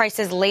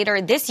prices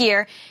later this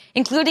year,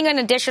 including an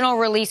additional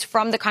release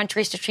from the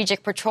country's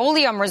strategic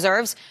petroleum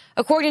reserves.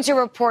 According to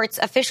reports,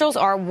 officials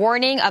are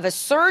warning of a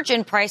surge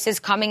in prices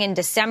coming in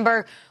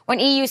December when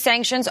EU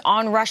sanctions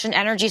on Russian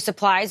energy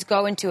supplies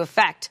go into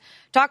effect.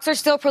 Talks are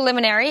still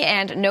preliminary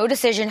and no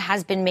decision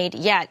has been made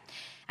yet.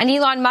 And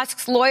Elon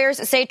Musk's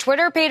lawyers say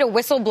Twitter paid a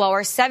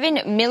whistleblower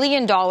 $7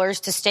 million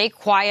to stay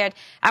quiet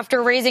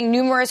after raising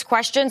numerous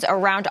questions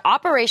around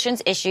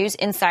operations issues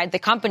inside the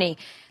company.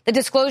 The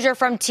disclosure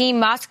from Team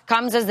Musk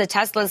comes as the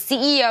Tesla's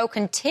CEO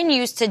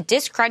continues to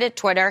discredit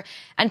Twitter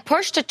and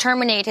push to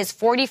terminate his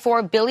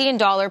 $44 billion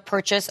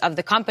purchase of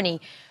the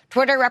company.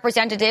 Twitter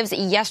representatives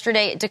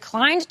yesterday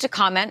declined to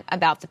comment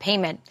about the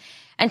payment.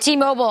 And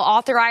T-Mobile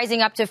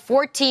authorizing up to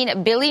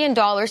 $14 billion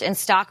in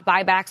stock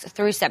buybacks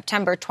through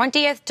September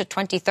 20th to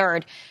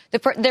 23rd. The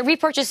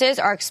repurchases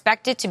are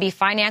expected to be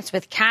financed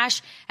with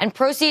cash and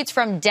proceeds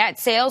from debt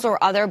sales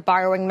or other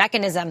borrowing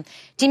mechanism.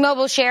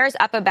 T-Mobile shares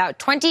up about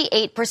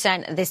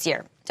 28% this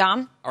year.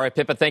 Dom? All right,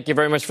 Pippa, thank you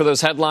very much for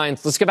those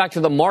headlines. Let's get back to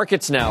the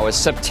markets now, as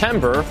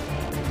September,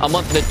 a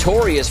month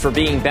notorious for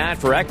being bad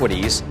for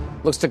equities,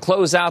 looks to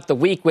close out the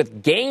week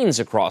with gains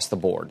across the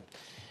board.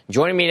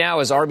 Joining me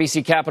now is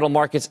RBC Capital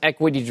Markets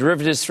equity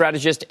derivatives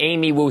strategist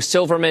Amy Wu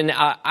Silverman.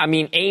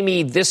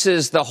 Amy, this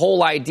is the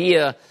whole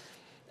idea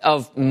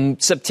of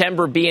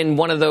September being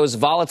one of those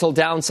volatile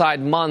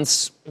downside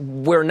months.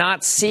 We're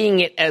not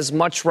seeing it as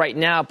much right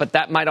now, but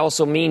that might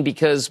also mean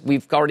because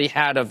we've already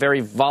had a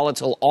very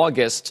volatile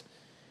August.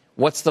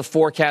 What's the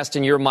forecast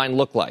in your mind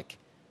look like?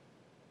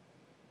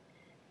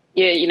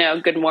 Yeah,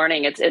 good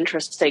morning. It's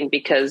interesting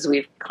because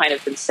we've kind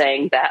of been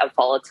saying that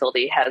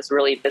volatility has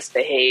really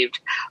misbehaved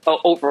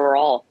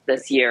overall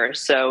this year.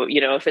 So,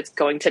 if it's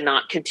going to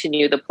not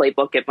continue the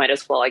playbook, it might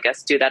as well, I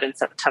guess, do that in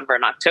September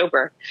and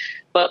October.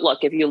 But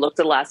look, if you look at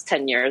the last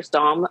 10 years,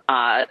 Dom,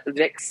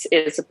 VIX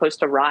is supposed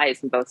to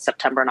rise in both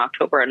September and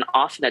October, and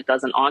often it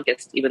does in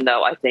August, even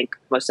though I think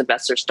most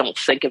investors don't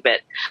think of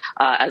it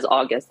as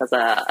August as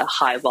a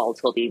high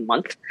volatility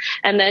month.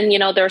 And then,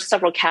 there are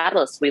several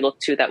catalysts we look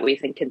to that we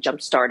think can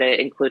jumpstart it,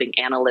 including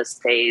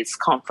analyst days,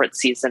 conference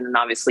season, and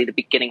obviously the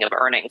beginning of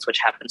earnings, which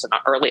happens in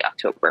early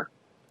October.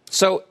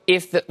 So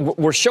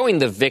we're showing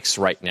the VIX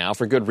right now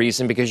for good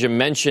reason, because you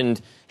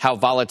mentioned how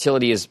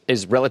volatility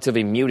is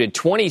relatively muted.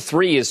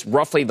 23 is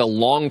roughly the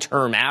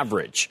long-term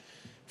average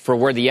for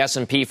where the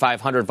S&P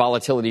 500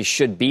 volatility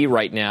should be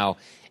right now.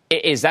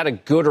 Is that a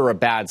good or a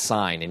bad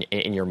sign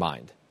in your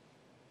mind?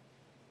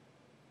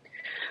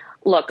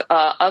 Look,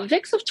 a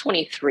VIX of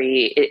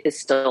 23 is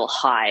still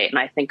high, and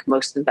I think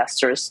most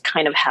investors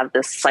kind of have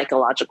this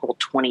psychological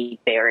 20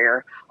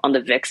 barrier on the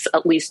VIX,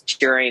 at least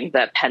during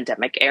the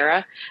pandemic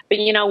era. But,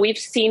 we've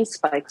seen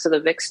spikes of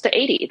the VIX to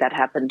 80 that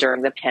happened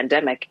during the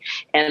pandemic.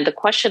 And the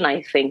question,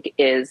 I think,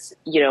 is,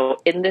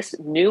 in this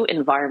new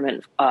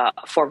environment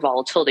for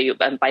volatility,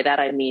 and by that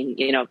I mean,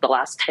 the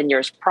last 10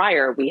 years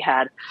prior, we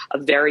had a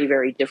very,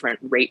 very different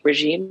rate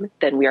regime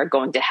than we are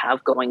going to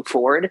have going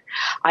forward.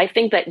 I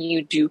think that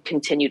you do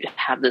continue to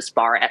have this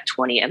bar at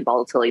 20, and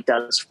volatility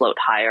does float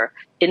higher,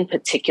 in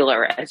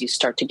particular as you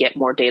start to get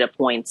more data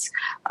points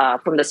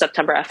from the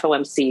September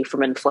FOMC,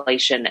 from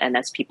inflation, and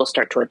as people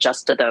start to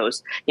adjust to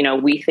those.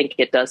 We think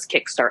it does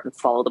kickstart and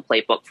follow the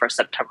playbook for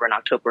September and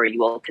October. You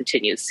will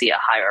continue to see a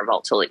higher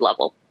volatility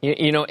level.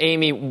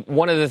 Amy,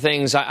 one of the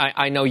things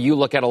I know you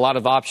look at, a lot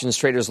of options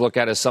traders look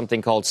at, is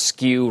something called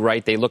skew,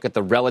 right? They look at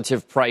the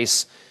relative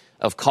price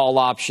of call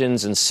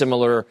options and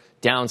similar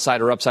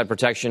downside or upside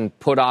protection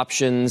put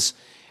options.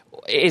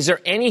 Is there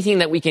anything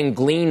that we can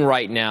glean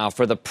right now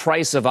for the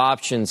price of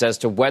options as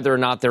to whether or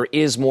not there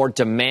is more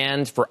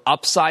demand for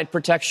upside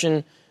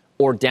protection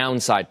or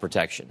downside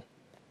protection?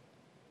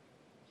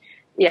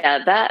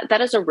 Yeah,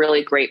 that is a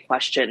really great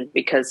question,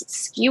 because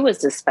skew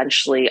is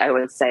essentially, I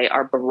would say,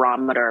 our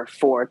barometer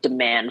for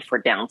demand for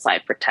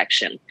downside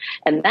protection.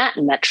 And that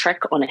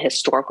metric on a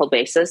historical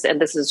basis,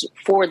 and this is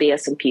for the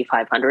S&P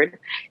 500,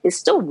 is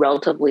still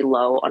relatively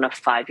low on a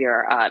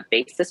 5-year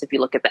basis. If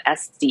you look at the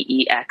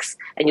SDEX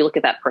and you look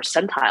at that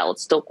percentile,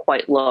 it's still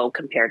quite low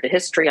compared to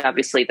history.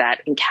 Obviously,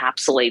 that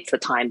encapsulates the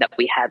time that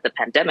we had the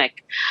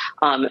pandemic.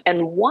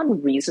 And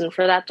one reason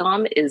for that,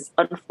 Dom, is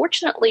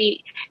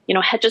unfortunately,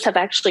 hedges have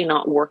actually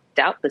not worked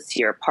out this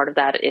year. Part of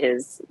that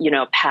is,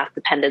 path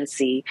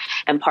dependency.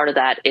 And part of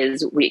that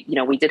is we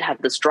did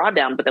have this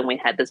drawdown, but then we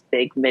had this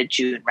big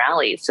mid-June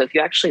rally. So if you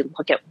actually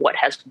look at what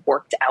has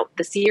worked out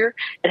this year,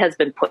 it has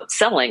been put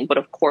selling. But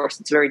of course,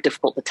 it's very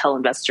difficult to tell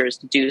investors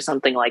to do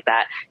something like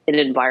that in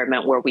an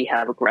environment where we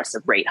have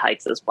aggressive rate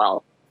hikes as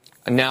well.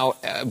 Now,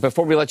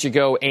 before we let you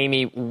go,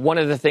 Amy, one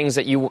of the things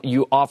that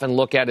you often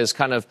look at is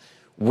kind of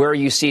where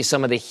you see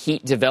some of the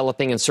heat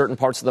developing in certain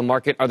parts of the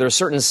market. Are there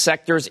certain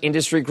sectors,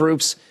 industry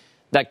groups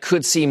that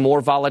could see more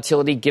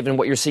volatility given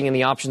what you're seeing in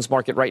the options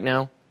market right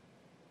now?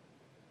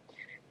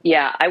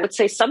 Yeah, I would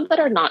say some that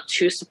are not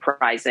too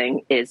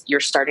surprising is you're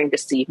starting to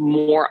see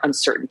more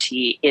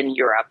uncertainty in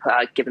Europe,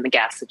 given the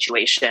gas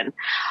situation,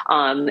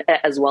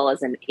 as well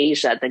as in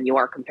Asia than you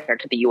are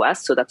compared to the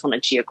U.S. So that's on a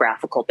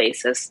geographical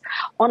basis.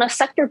 On a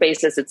sector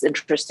basis, it's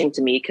interesting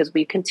to me because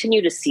we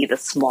continue to see the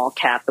small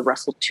cap, the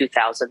Russell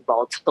 2000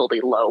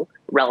 volatility low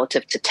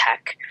relative to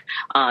tech.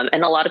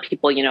 And a lot of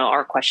people,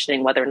 are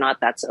questioning whether or not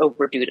that's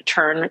overdue to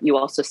turn. You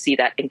also see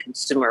that in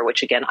consumer,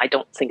 which, again, I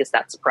don't think is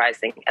that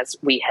surprising as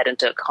we head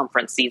into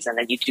conference season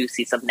and you do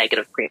see some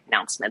negative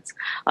pre-announcements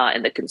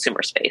in the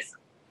consumer space.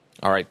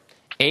 All right.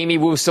 Amy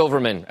Wu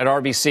Silverman at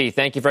RBC,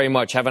 thank you very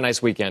much. Have a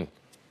nice weekend.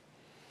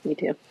 You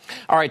too.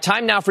 All right,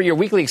 time now for your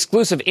weekly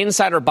exclusive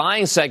insider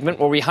buying segment,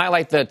 where we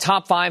highlight the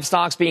top 5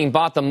 stocks being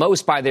bought the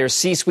most by their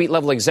C-suite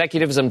level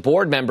executives and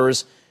board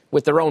members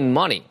with their own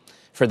money.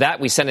 For that,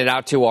 we send it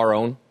out to our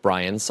own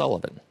Brian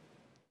Sullivan.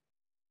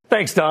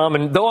 Thanks, Tom.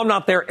 And though I'm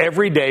not there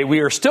every day, we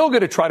are still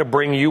going to try to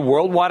bring you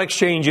Worldwide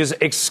Exchange's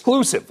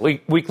exclusive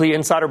weekly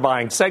insider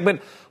buying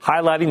segment,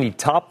 highlighting the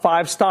top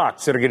 5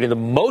 stocks that are getting the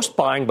most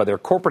buying by their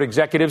corporate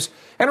executives.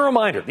 And a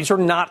reminder, these are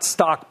not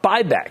stock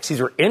buybacks.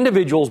 These are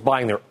individuals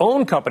buying their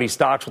own company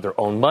stocks with their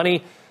own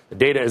money. The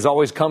data, as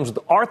always, comes with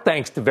our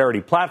thanks to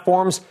Verity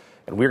Platforms.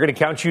 And we're going to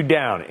count you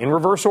down in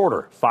reverse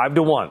order, 5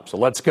 to 1. So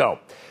let's go.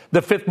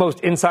 The 5th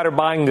most insider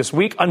buying this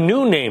week, a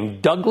new name,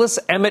 Douglas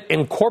Emmett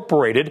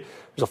Incorporated.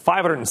 There's a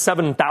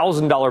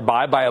 $507,000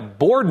 buy by a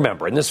board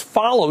member, and this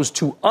follows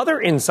 2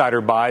 other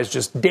insider buys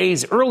just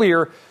days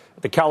earlier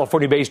at the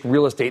California-based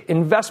Real Estate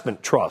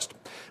Investment Trust.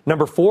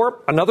 Number 4,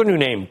 another new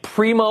name,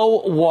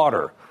 Primo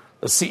Water.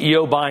 The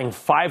CEO buying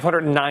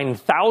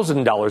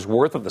 $509,000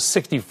 worth of the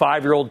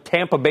 65-year-old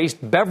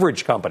Tampa-based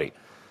beverage company.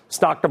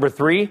 Stock number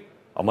 3,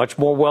 a much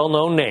more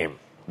well-known name,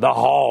 The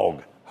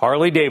Hog,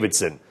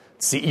 Harley-Davidson.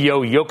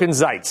 CEO Jochen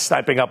Zeitz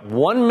sniping up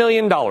 $1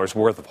 million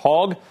worth of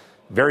Hog.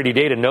 Verity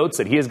Data notes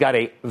that he has got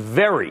a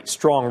very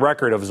strong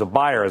record as a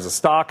buyer as a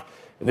stock.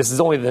 And this is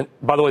only,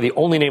 by the way, the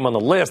only name on the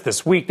list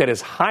this week that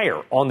is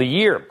higher on the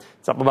year.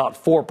 It's up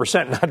about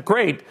 4%. Not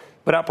great,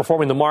 but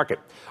outperforming the market.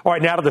 All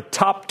right, now to the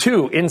top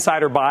 2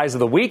 insider buys of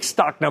the week.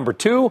 Stock number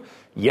 2,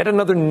 yet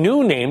another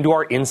new name to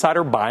our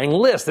insider buying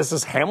list. This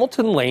is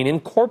Hamilton Lane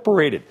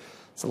Incorporated.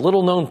 It's a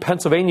little-known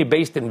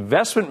Pennsylvania-based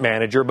investment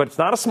manager, but it's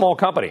not a small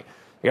company.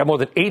 We got more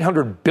than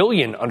 $800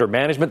 billion under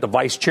management. The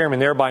vice chairman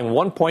there buying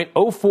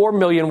 $1.04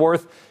 million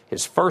worth.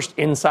 His first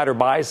insider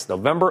buys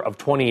November of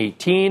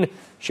 2018.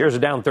 Shares are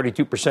down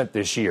 32%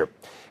 this year.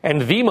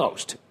 And the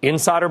most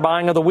insider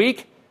buying of the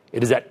week,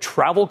 it is at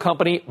travel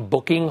company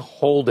Booking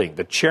Holdings.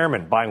 The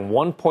chairman buying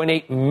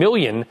 $1.8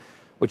 million,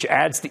 which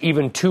adds to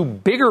even two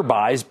bigger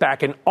buys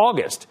back in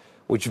August,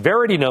 which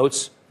Verity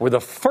notes were the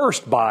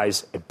first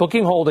buys at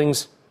Booking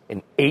Holdings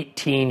in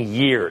 18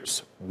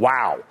 years.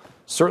 Wow.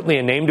 Certainly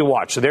a name to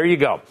watch. So there you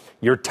go.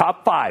 Your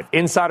top 5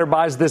 insider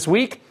buys this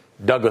week: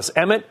 Douglas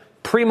Emmett,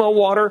 Primo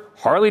Water,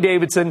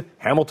 Harley-Davidson,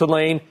 Hamilton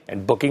Lane,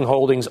 and Booking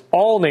Holdings,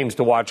 all names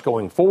to watch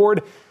going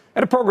forward.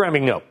 And a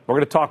programming note, we're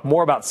going to talk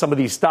more about some of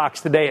these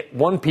stocks today at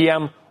 1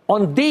 p.m.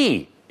 on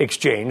The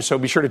Exchange, so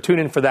be sure to tune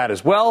in for that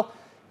as well.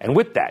 And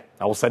with that,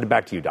 I will send it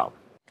back to you, Dom.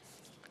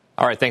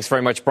 All right, thanks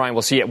very much, Brian.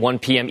 We'll see you at 1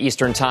 p.m.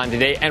 Eastern Time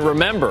today. And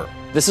remember,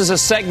 this is a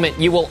segment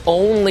you will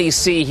only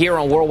see here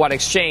on Worldwide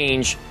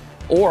Exchange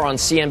or on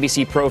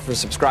CNBC Pro for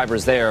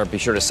subscribers there. Be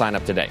sure to sign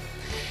up today.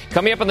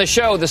 Coming up on the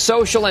show, the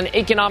social and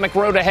economic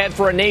road ahead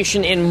for a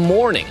nation in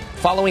mourning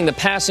following the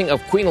passing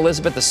of Queen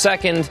Elizabeth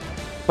II.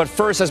 But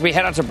first, as we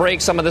head out to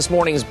break, some of this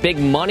morning's big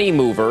money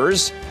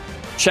movers.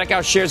 Check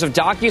out shares of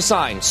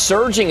DocuSign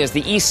surging as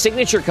the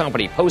e-signature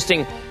company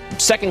posting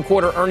second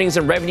quarter earnings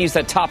and revenues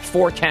that topped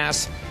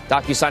forecasts.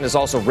 DocuSign is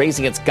also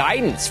raising its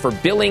guidance for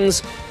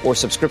billings or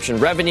subscription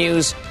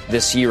revenues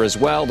this year as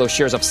well. Those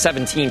shares up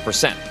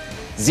 17%.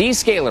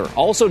 Zscaler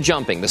also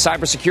jumping. The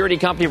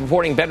cybersecurity company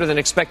reporting better than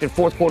expected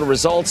fourth quarter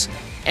results,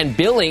 and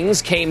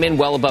billings came in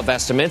well above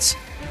estimates.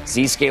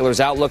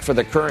 Zscaler's outlook for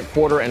the current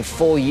quarter and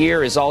full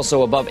year is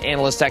also above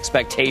analyst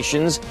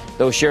expectations.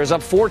 Those shares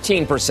up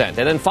 14%. And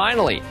then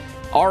finally,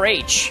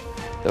 RH,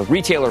 the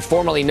retailer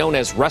formerly known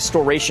as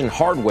Restoration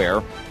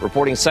Hardware,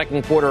 reporting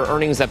second quarter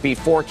earnings that beat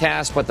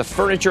forecast, but the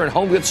furniture and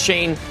home goods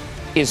chain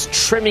is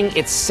trimming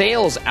its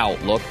sales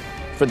outlook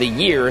for the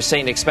year,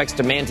 saying it expects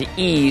demand to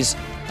ease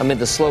amid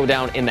the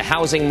slowdown in the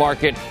housing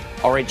market.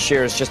 RH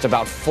shares just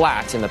about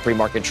flat in the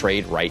pre-market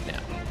trade right now.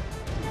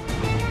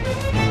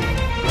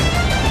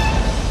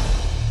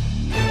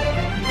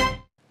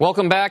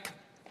 Welcome back.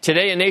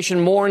 Today, a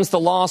nation mourns the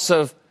loss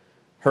of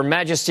Her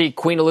Majesty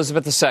Queen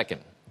Elizabeth II,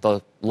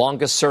 the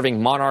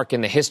longest-serving monarch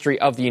in the history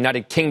of the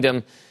United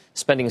Kingdom,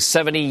 spending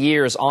 70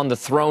 years on the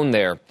throne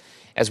there.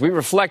 As we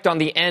reflect on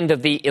the end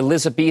of the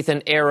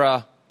Elizabethan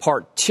era,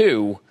 Part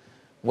 2,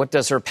 what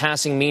does her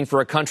passing mean for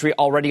a country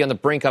already on the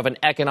brink of an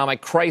economic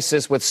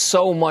crisis with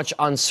so much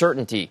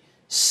uncertainty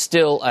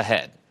still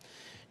ahead?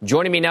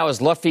 Joining me now is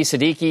Lutfi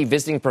Siddiqui,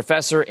 visiting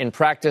professor in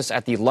practice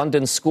at the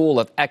London School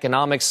of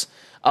Economics.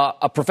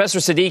 Professor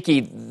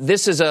Siddiqui,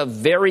 this is a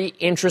very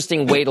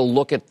interesting way to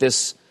look at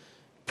this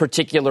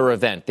particular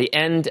event, the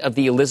end of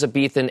the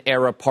Elizabethan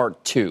era,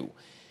 Part 2.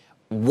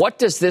 What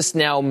does this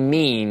now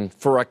mean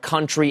for a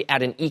country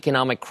at an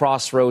economic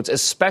crossroads,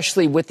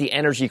 especially with the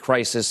energy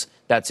crisis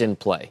that's in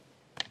play?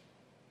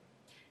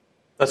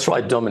 That's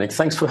right, Dominic.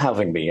 Thanks for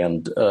having me.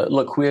 And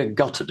look, we're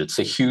gutted. It's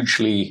a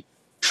hugely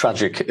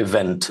tragic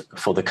event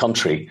for the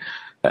country,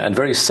 and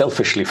very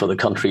selfishly for the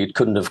country. It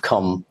couldn't have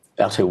come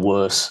at a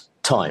worse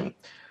time.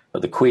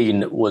 The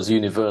Queen was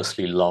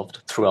universally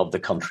loved throughout the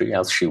country,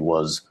 as she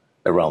was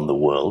around the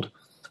world.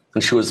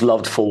 And she was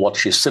loved for what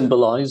she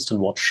symbolized and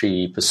what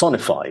she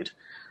personified.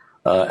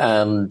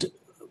 And,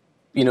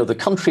 you know, the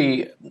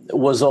country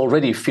was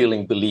already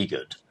feeling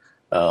beleaguered.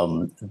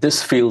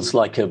 This feels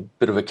like a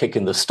bit of a kick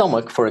in the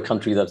stomach for a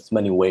country that's in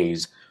many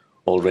ways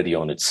already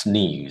on its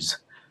knees.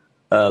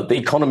 The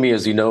economy,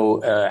 as you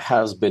know,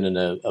 has been in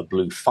a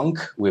blue funk.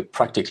 We're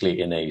practically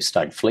in a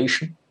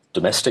stagflation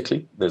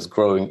domestically. There's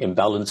growing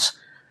imbalance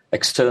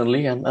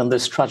externally, and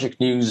this tragic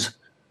news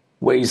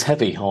weighs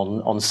heavy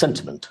on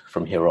sentiment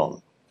from here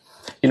on.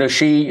 You know,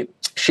 she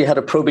had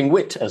a probing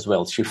wit as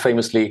well. She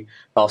famously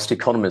asked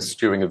economists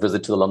during a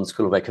visit to the London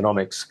School of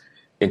Economics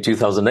in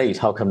 2008,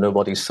 how come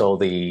nobody saw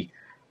the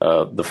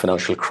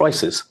financial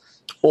crisis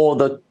or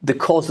the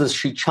causes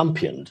she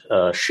championed.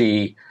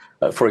 She,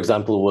 for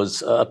example,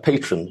 was a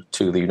patron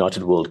to the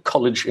United World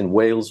College in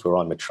Wales, where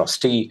I'm a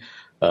trustee,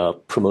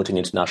 promoting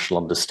international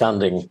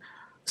understanding.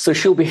 So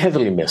she'll be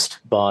heavily missed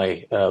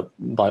by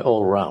everyone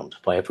all around.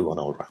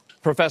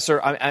 Professor,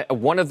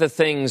 one of the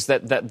things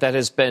that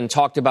has been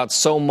talked about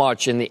so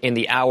much in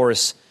the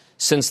hours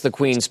since the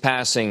Queen's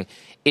passing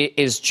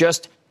is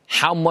just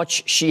how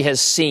much she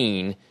has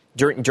seen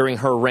during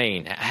her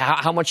reign,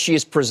 how much she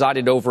has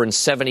presided over in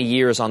 70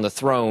 years on the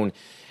throne.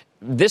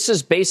 This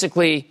is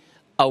basically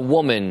a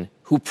woman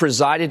who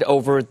presided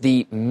over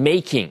the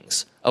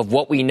makings of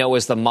what we know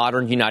as the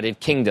modern United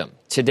Kingdom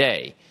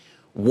today.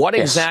 What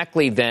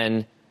exactly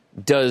then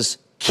does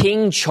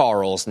King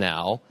Charles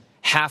now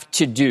have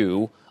to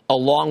do,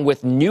 along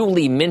with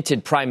newly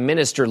minted Prime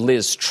Minister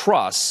Liz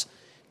Truss,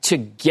 to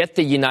get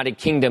the United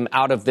Kingdom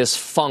out of this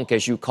funk,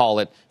 as you call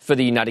it, for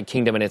the United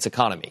Kingdom and its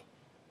economy?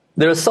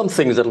 There are some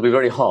things that will be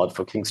very hard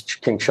for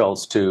King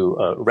Charles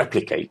to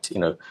replicate. You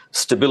know,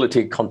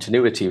 stability,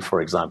 continuity,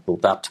 for example,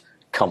 that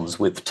comes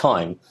with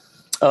time.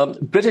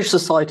 British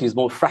society is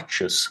more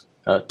fractious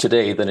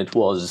today than it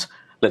was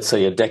let's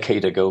say, a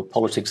decade ago.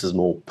 Politics is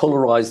more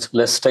polarized,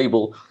 less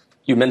stable.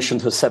 You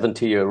mentioned her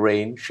 70-year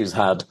reign. She's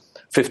had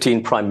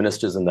 15 prime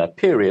ministers in that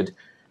period,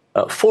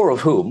 4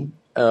 of whom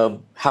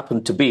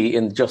happened to be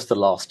in just the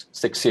last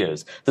 6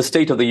 years. The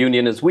State of the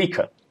Union is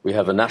weaker. We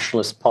have a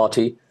nationalist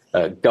party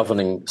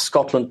governing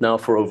Scotland now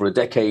for over a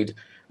decade.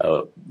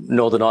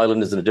 Northern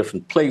Ireland is in a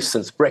different place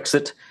since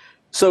Brexit.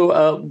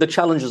 So the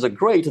challenges are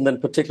great. And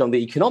then particularly on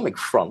the economic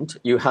front,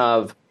 you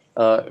have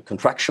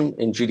contraction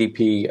in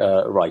GDP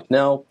right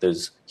now.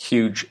 There's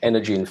huge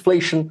energy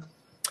inflation.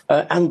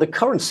 And the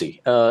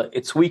currency,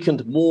 it's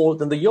weakened more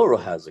than the euro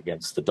has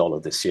against the dollar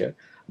this year.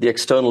 The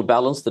external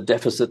balance, the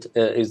deficit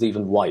is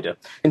even wider.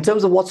 In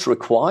terms of what's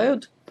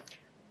required,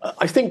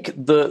 I think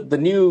the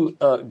new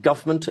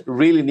government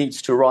really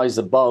needs to rise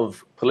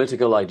above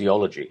political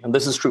ideology. And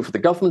this is true for the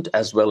government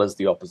as well as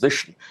the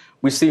opposition.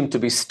 We seem to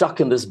be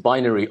stuck in this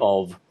binary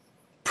of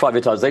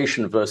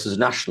privatization versus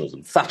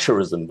nationalism,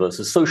 Thatcherism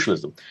versus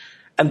socialism.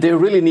 And there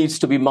really needs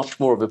to be much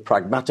more of a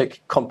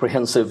pragmatic,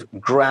 comprehensive,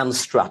 grand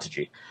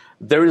strategy.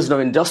 There is no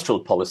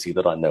industrial policy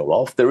that I know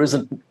of. There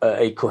isn't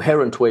a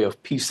coherent way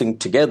of piecing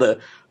together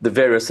the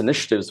various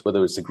initiatives,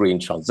 whether it's the green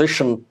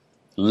transition,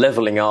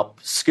 leveling up,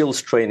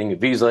 skills training,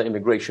 visa,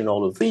 immigration,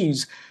 all of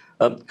these.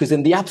 Because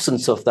in the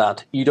absence of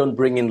that, you don't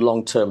bring in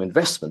long-term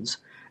investments.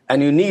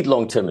 And you need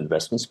long-term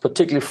investments,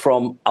 particularly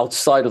from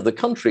outside of the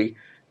country,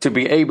 to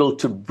be able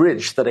to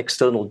bridge that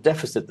external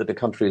deficit that the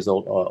country has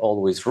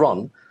always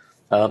run,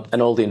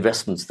 and all the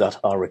investments that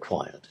are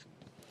required.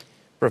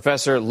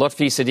 Professor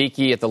Lutfi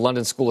Siddiqui at the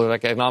London School of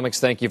Economics,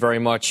 thank you very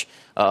much.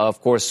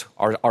 Of course,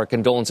 our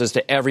condolences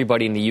to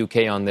everybody in the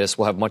UK on this.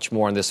 We'll have much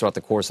more on this throughout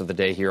the course of the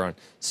day here on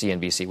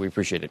CNBC. We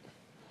appreciate it.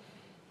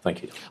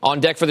 Thank you. On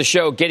deck for the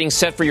show, getting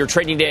set for your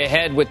trading day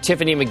ahead with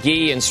Tiffany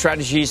McGee and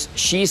strategies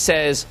she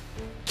says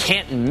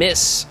can't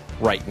miss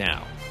right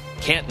now.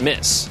 Can't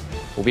miss.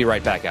 We'll be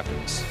right back after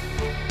this.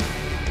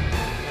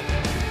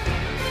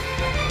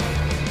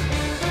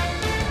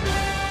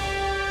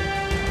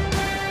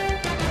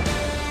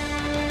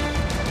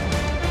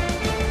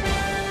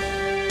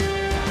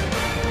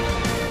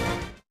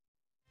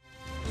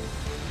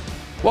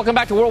 Welcome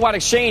back to Worldwide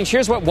Exchange.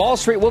 Here's what Wall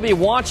Street will be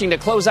watching to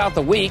close out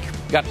the week.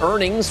 Got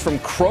earnings from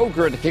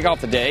Kroger to kick off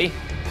the day,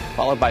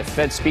 followed by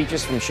Fed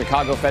speeches from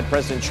Chicago Fed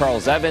President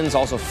Charles Evans,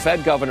 also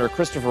Fed Governor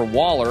Christopher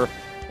Waller,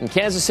 and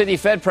Kansas City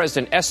Fed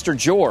President Esther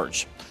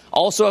George.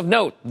 Also of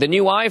note, the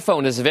new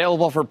iPhone is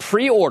available for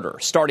pre-order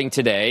starting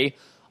today,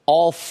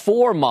 all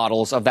 4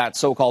 models of that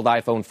so-called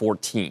iPhone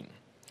 14.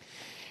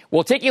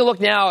 Well, taking a look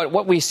now at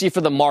what we see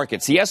for the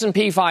markets, the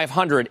S&P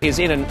 500 is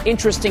in an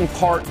interesting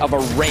part of a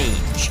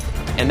range.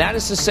 And that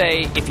is to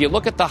say, if you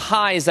look at the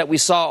highs that we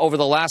saw over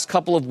the last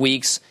couple of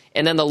weeks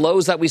and then the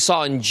lows that we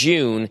saw in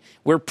June,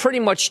 we're pretty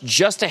much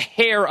just a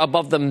hair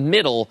above the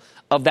middle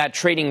of that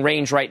trading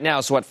range right now.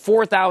 So at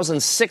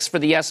 4,006 for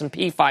the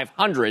S&P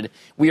 500,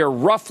 we are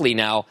roughly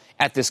now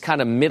at this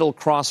kind of middle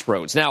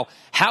crossroads. Now,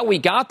 how we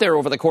got there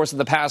over the course of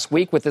the past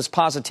week with this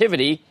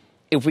positivity,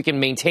 if we can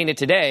maintain it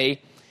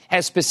today,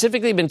 has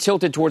specifically been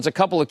tilted towards a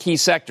couple of key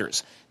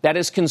sectors. That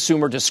is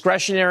consumer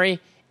discretionary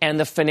and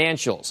the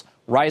financials.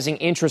 Rising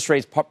interest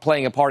rates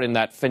playing a part in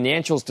that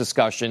financials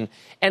discussion,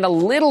 and a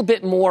little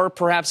bit more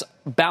perhaps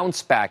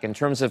bounce back in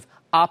terms of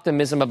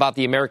optimism about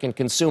the American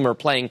consumer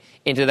playing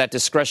into that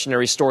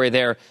discretionary story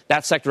there.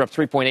 That sector up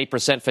 3.8%,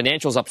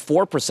 financials up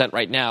 4%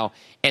 right now,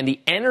 and the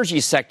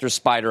energy sector,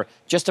 Spider,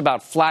 just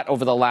about flat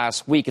over the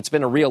last week. It's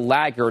been a real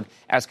laggard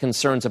as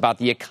concerns about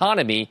the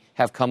economy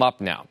have come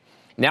up now.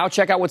 Now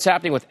check out what's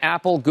happening with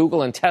Apple,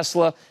 Google, and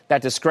Tesla.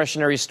 That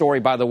discretionary story,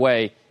 by the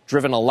way,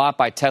 driven a lot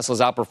by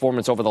Tesla's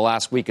outperformance over the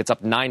last week. It's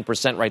up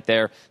 9% right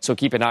there, so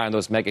keep an eye on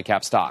those mega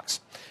cap stocks.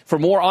 For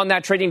more on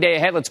that trading day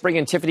ahead, let's bring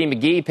in Tiffany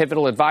McGee,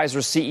 Pivotal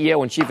Advisors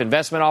CEO and Chief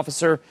Investment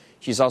Officer.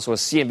 She's also a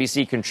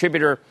CNBC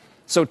contributor.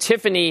 So,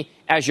 Tiffany,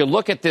 as you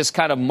look at this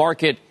kind of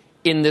market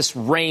in this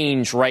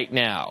range right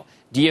now,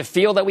 do you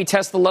feel that we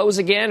test the lows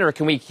again, or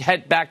can we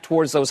head back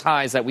towards those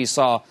highs that we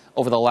saw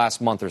over the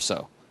last month or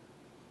so?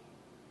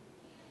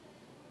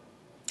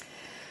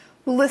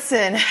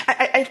 Listen,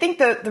 I think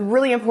the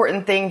really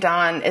important thing,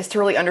 Don, is to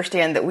really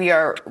understand that we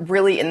are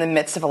really in the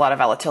midst of a lot of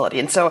volatility.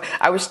 And so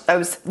I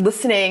was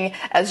listening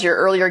as your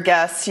earlier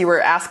guests, you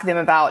were asking them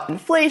about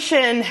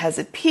inflation. Has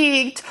it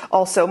peaked?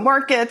 Also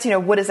markets,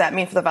 what does that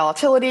mean for the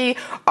volatility?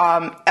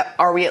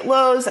 Are we at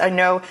lows? I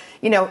know,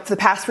 for the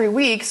past 3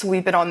 weeks,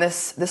 we've been on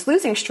this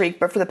losing streak,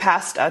 but for the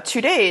past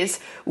 2 days,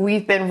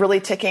 we've been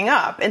really ticking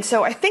up. And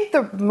so I think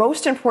the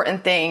most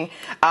important thing,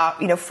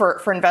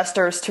 for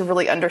investors to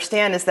really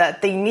understand is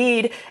that they need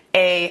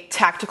a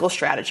tactical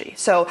strategy.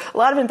 So a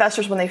lot of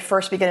investors, when they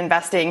first begin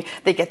investing,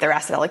 they get their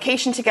asset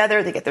allocation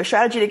together, they get their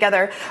strategy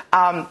together.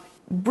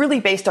 really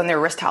based on their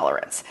risk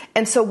tolerance.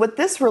 And so what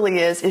this really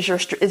is your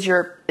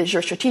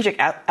strategic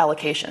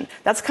allocation.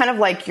 That's kind of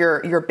like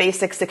your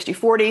basic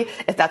 60-40,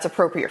 if that's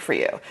appropriate for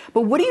you.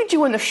 But what do you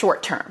do in the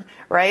short term,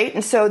 right?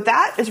 And so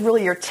that is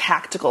really your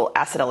tactical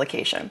asset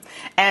allocation.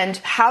 And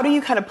how do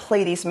you kind of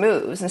play these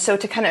moves? And so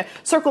to kind of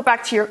circle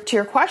back to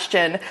your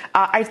question,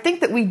 I think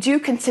that we do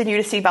continue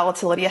to see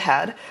volatility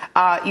ahead.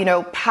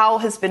 Powell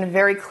has been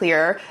very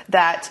clear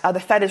that the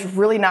Fed is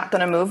really not going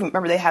to move.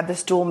 Remember, they have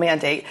this dual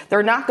mandate.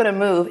 They're not going to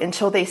move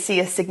until they see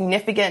a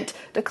significant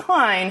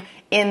decline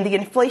in the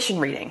inflation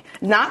reading.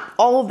 Not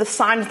all of the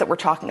signs that we're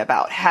talking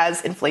about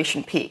has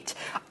inflation peaked.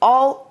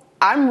 All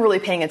I'm really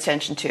paying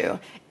attention to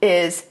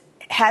is,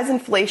 has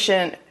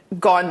inflation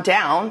gone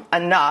down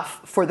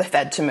enough for the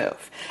Fed to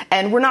move?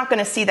 And we're not going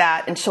to see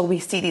that until we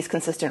see these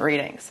consistent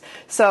readings.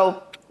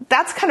 So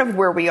that's kind of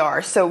where we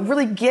are. So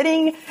really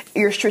getting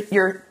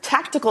your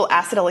tactical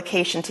asset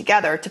allocation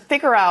together to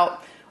figure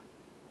out,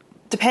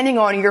 depending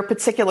on your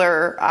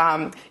particular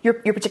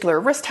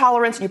risk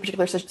tolerance, your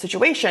particular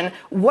situation,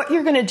 what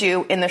you're going to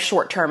do in the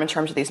short term in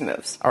terms of these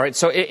moves. All right.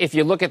 So if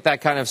you look at that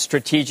kind of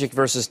strategic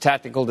versus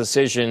tactical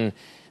decision,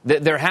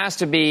 there has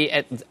to be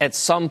at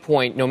some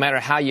point, no matter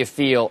how you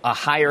feel, a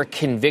higher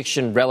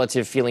conviction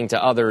relative feeling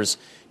to others.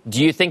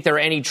 Do you think there are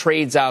any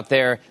trades out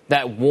there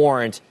that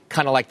warrant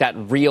kind of like that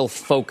real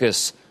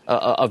focus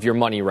of your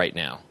money right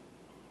now?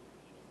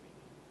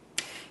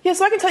 Yeah,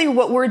 so I can tell you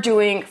what we're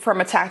doing from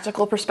a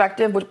tactical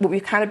perspective, what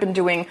we've kind of been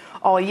doing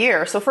all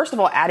year. So first of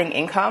all, adding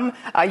income.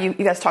 You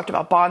guys talked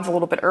about bonds a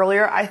little bit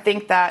earlier. I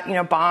think that,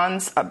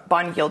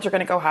 bond yields are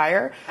going to go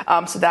higher.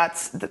 So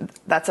that's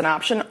an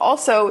option.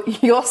 Also,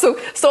 you also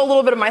stole a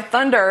little bit of my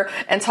thunder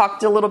and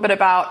talked a little bit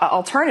about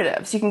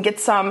alternatives. You can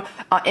get some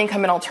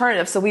income in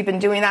alternatives. So we've been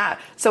doing that.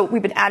 So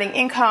we've been adding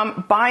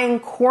income, buying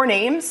core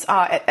names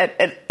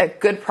at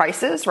good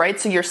prices, right?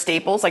 So your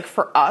staples, like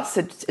for us,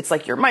 it's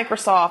like your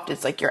Microsoft,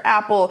 it's like your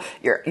Apple,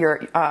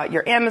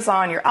 your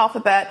Amazon, your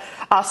Alphabet.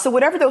 So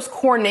whatever those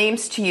core names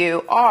to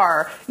you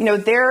are,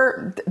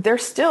 they're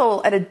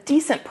still at a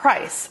decent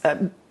price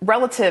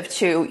relative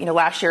to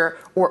last year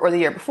or the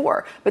year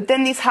before. But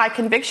then these high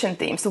conviction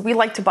themes. So we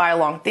like to buy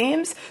along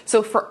themes.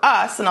 So for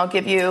us, and I'll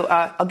give you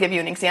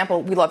an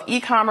example. We love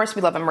e-commerce.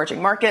 We love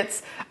emerging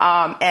markets.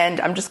 And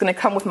I'm just going to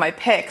come with my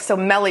pick. So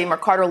Meli,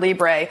 Mercado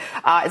Libre,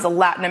 is a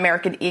Latin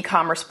American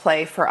e-commerce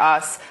play for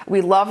us.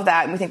 We love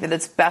that, and we think that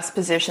it's best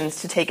positioned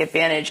to take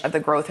advantage of the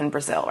growth in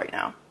Brazil right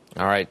now.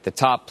 All right, the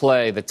top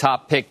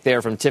pick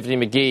there from Tiffany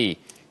McGee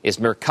is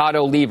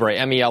Mercado Libre,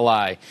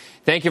 MELI.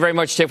 Thank you very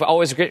much, Tiff.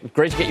 Always great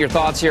to get your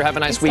thoughts here. Have a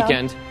nice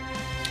weekend.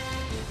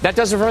 That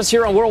does it for us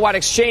here on Worldwide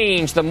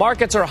Exchange. The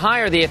markets are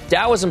higher. The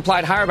Dow is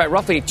implied higher by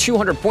roughly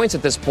 200 points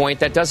at this point.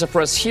 That does it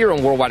for us here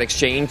on Worldwide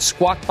Exchange.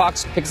 Squawk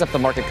Box picks up the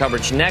market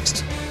coverage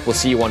next. We'll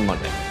see you on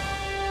Monday.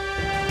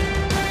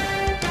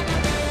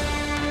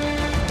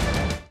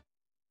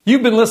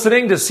 You've been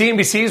listening to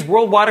CNBC's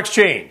Worldwide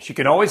Exchange. You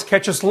can always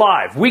catch us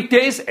live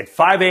weekdays at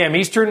 5 a.m.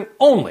 Eastern,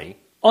 only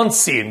on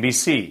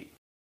CNBC.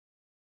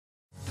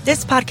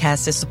 This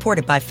podcast is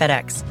supported by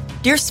FedEx.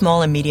 Dear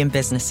small and medium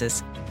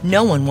businesses,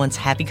 no one wants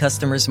happy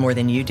customers more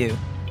than you do.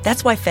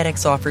 That's why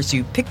FedEx offers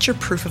you picture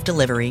proof of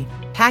delivery,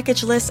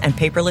 packageless and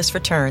paperless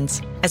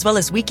returns, as well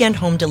as weekend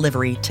home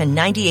delivery to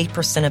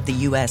 98% of the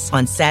U.S.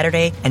 on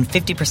Saturday and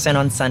 50%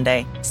 on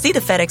Sunday. See the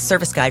FedEx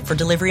service guide for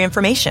delivery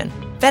information.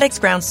 FedEx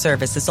Ground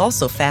service is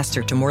also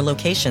faster to more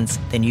locations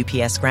than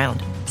UPS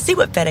Ground. See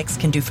what FedEx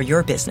can do for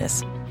your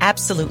business.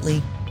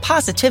 Absolutely,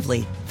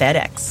 positively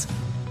FedEx.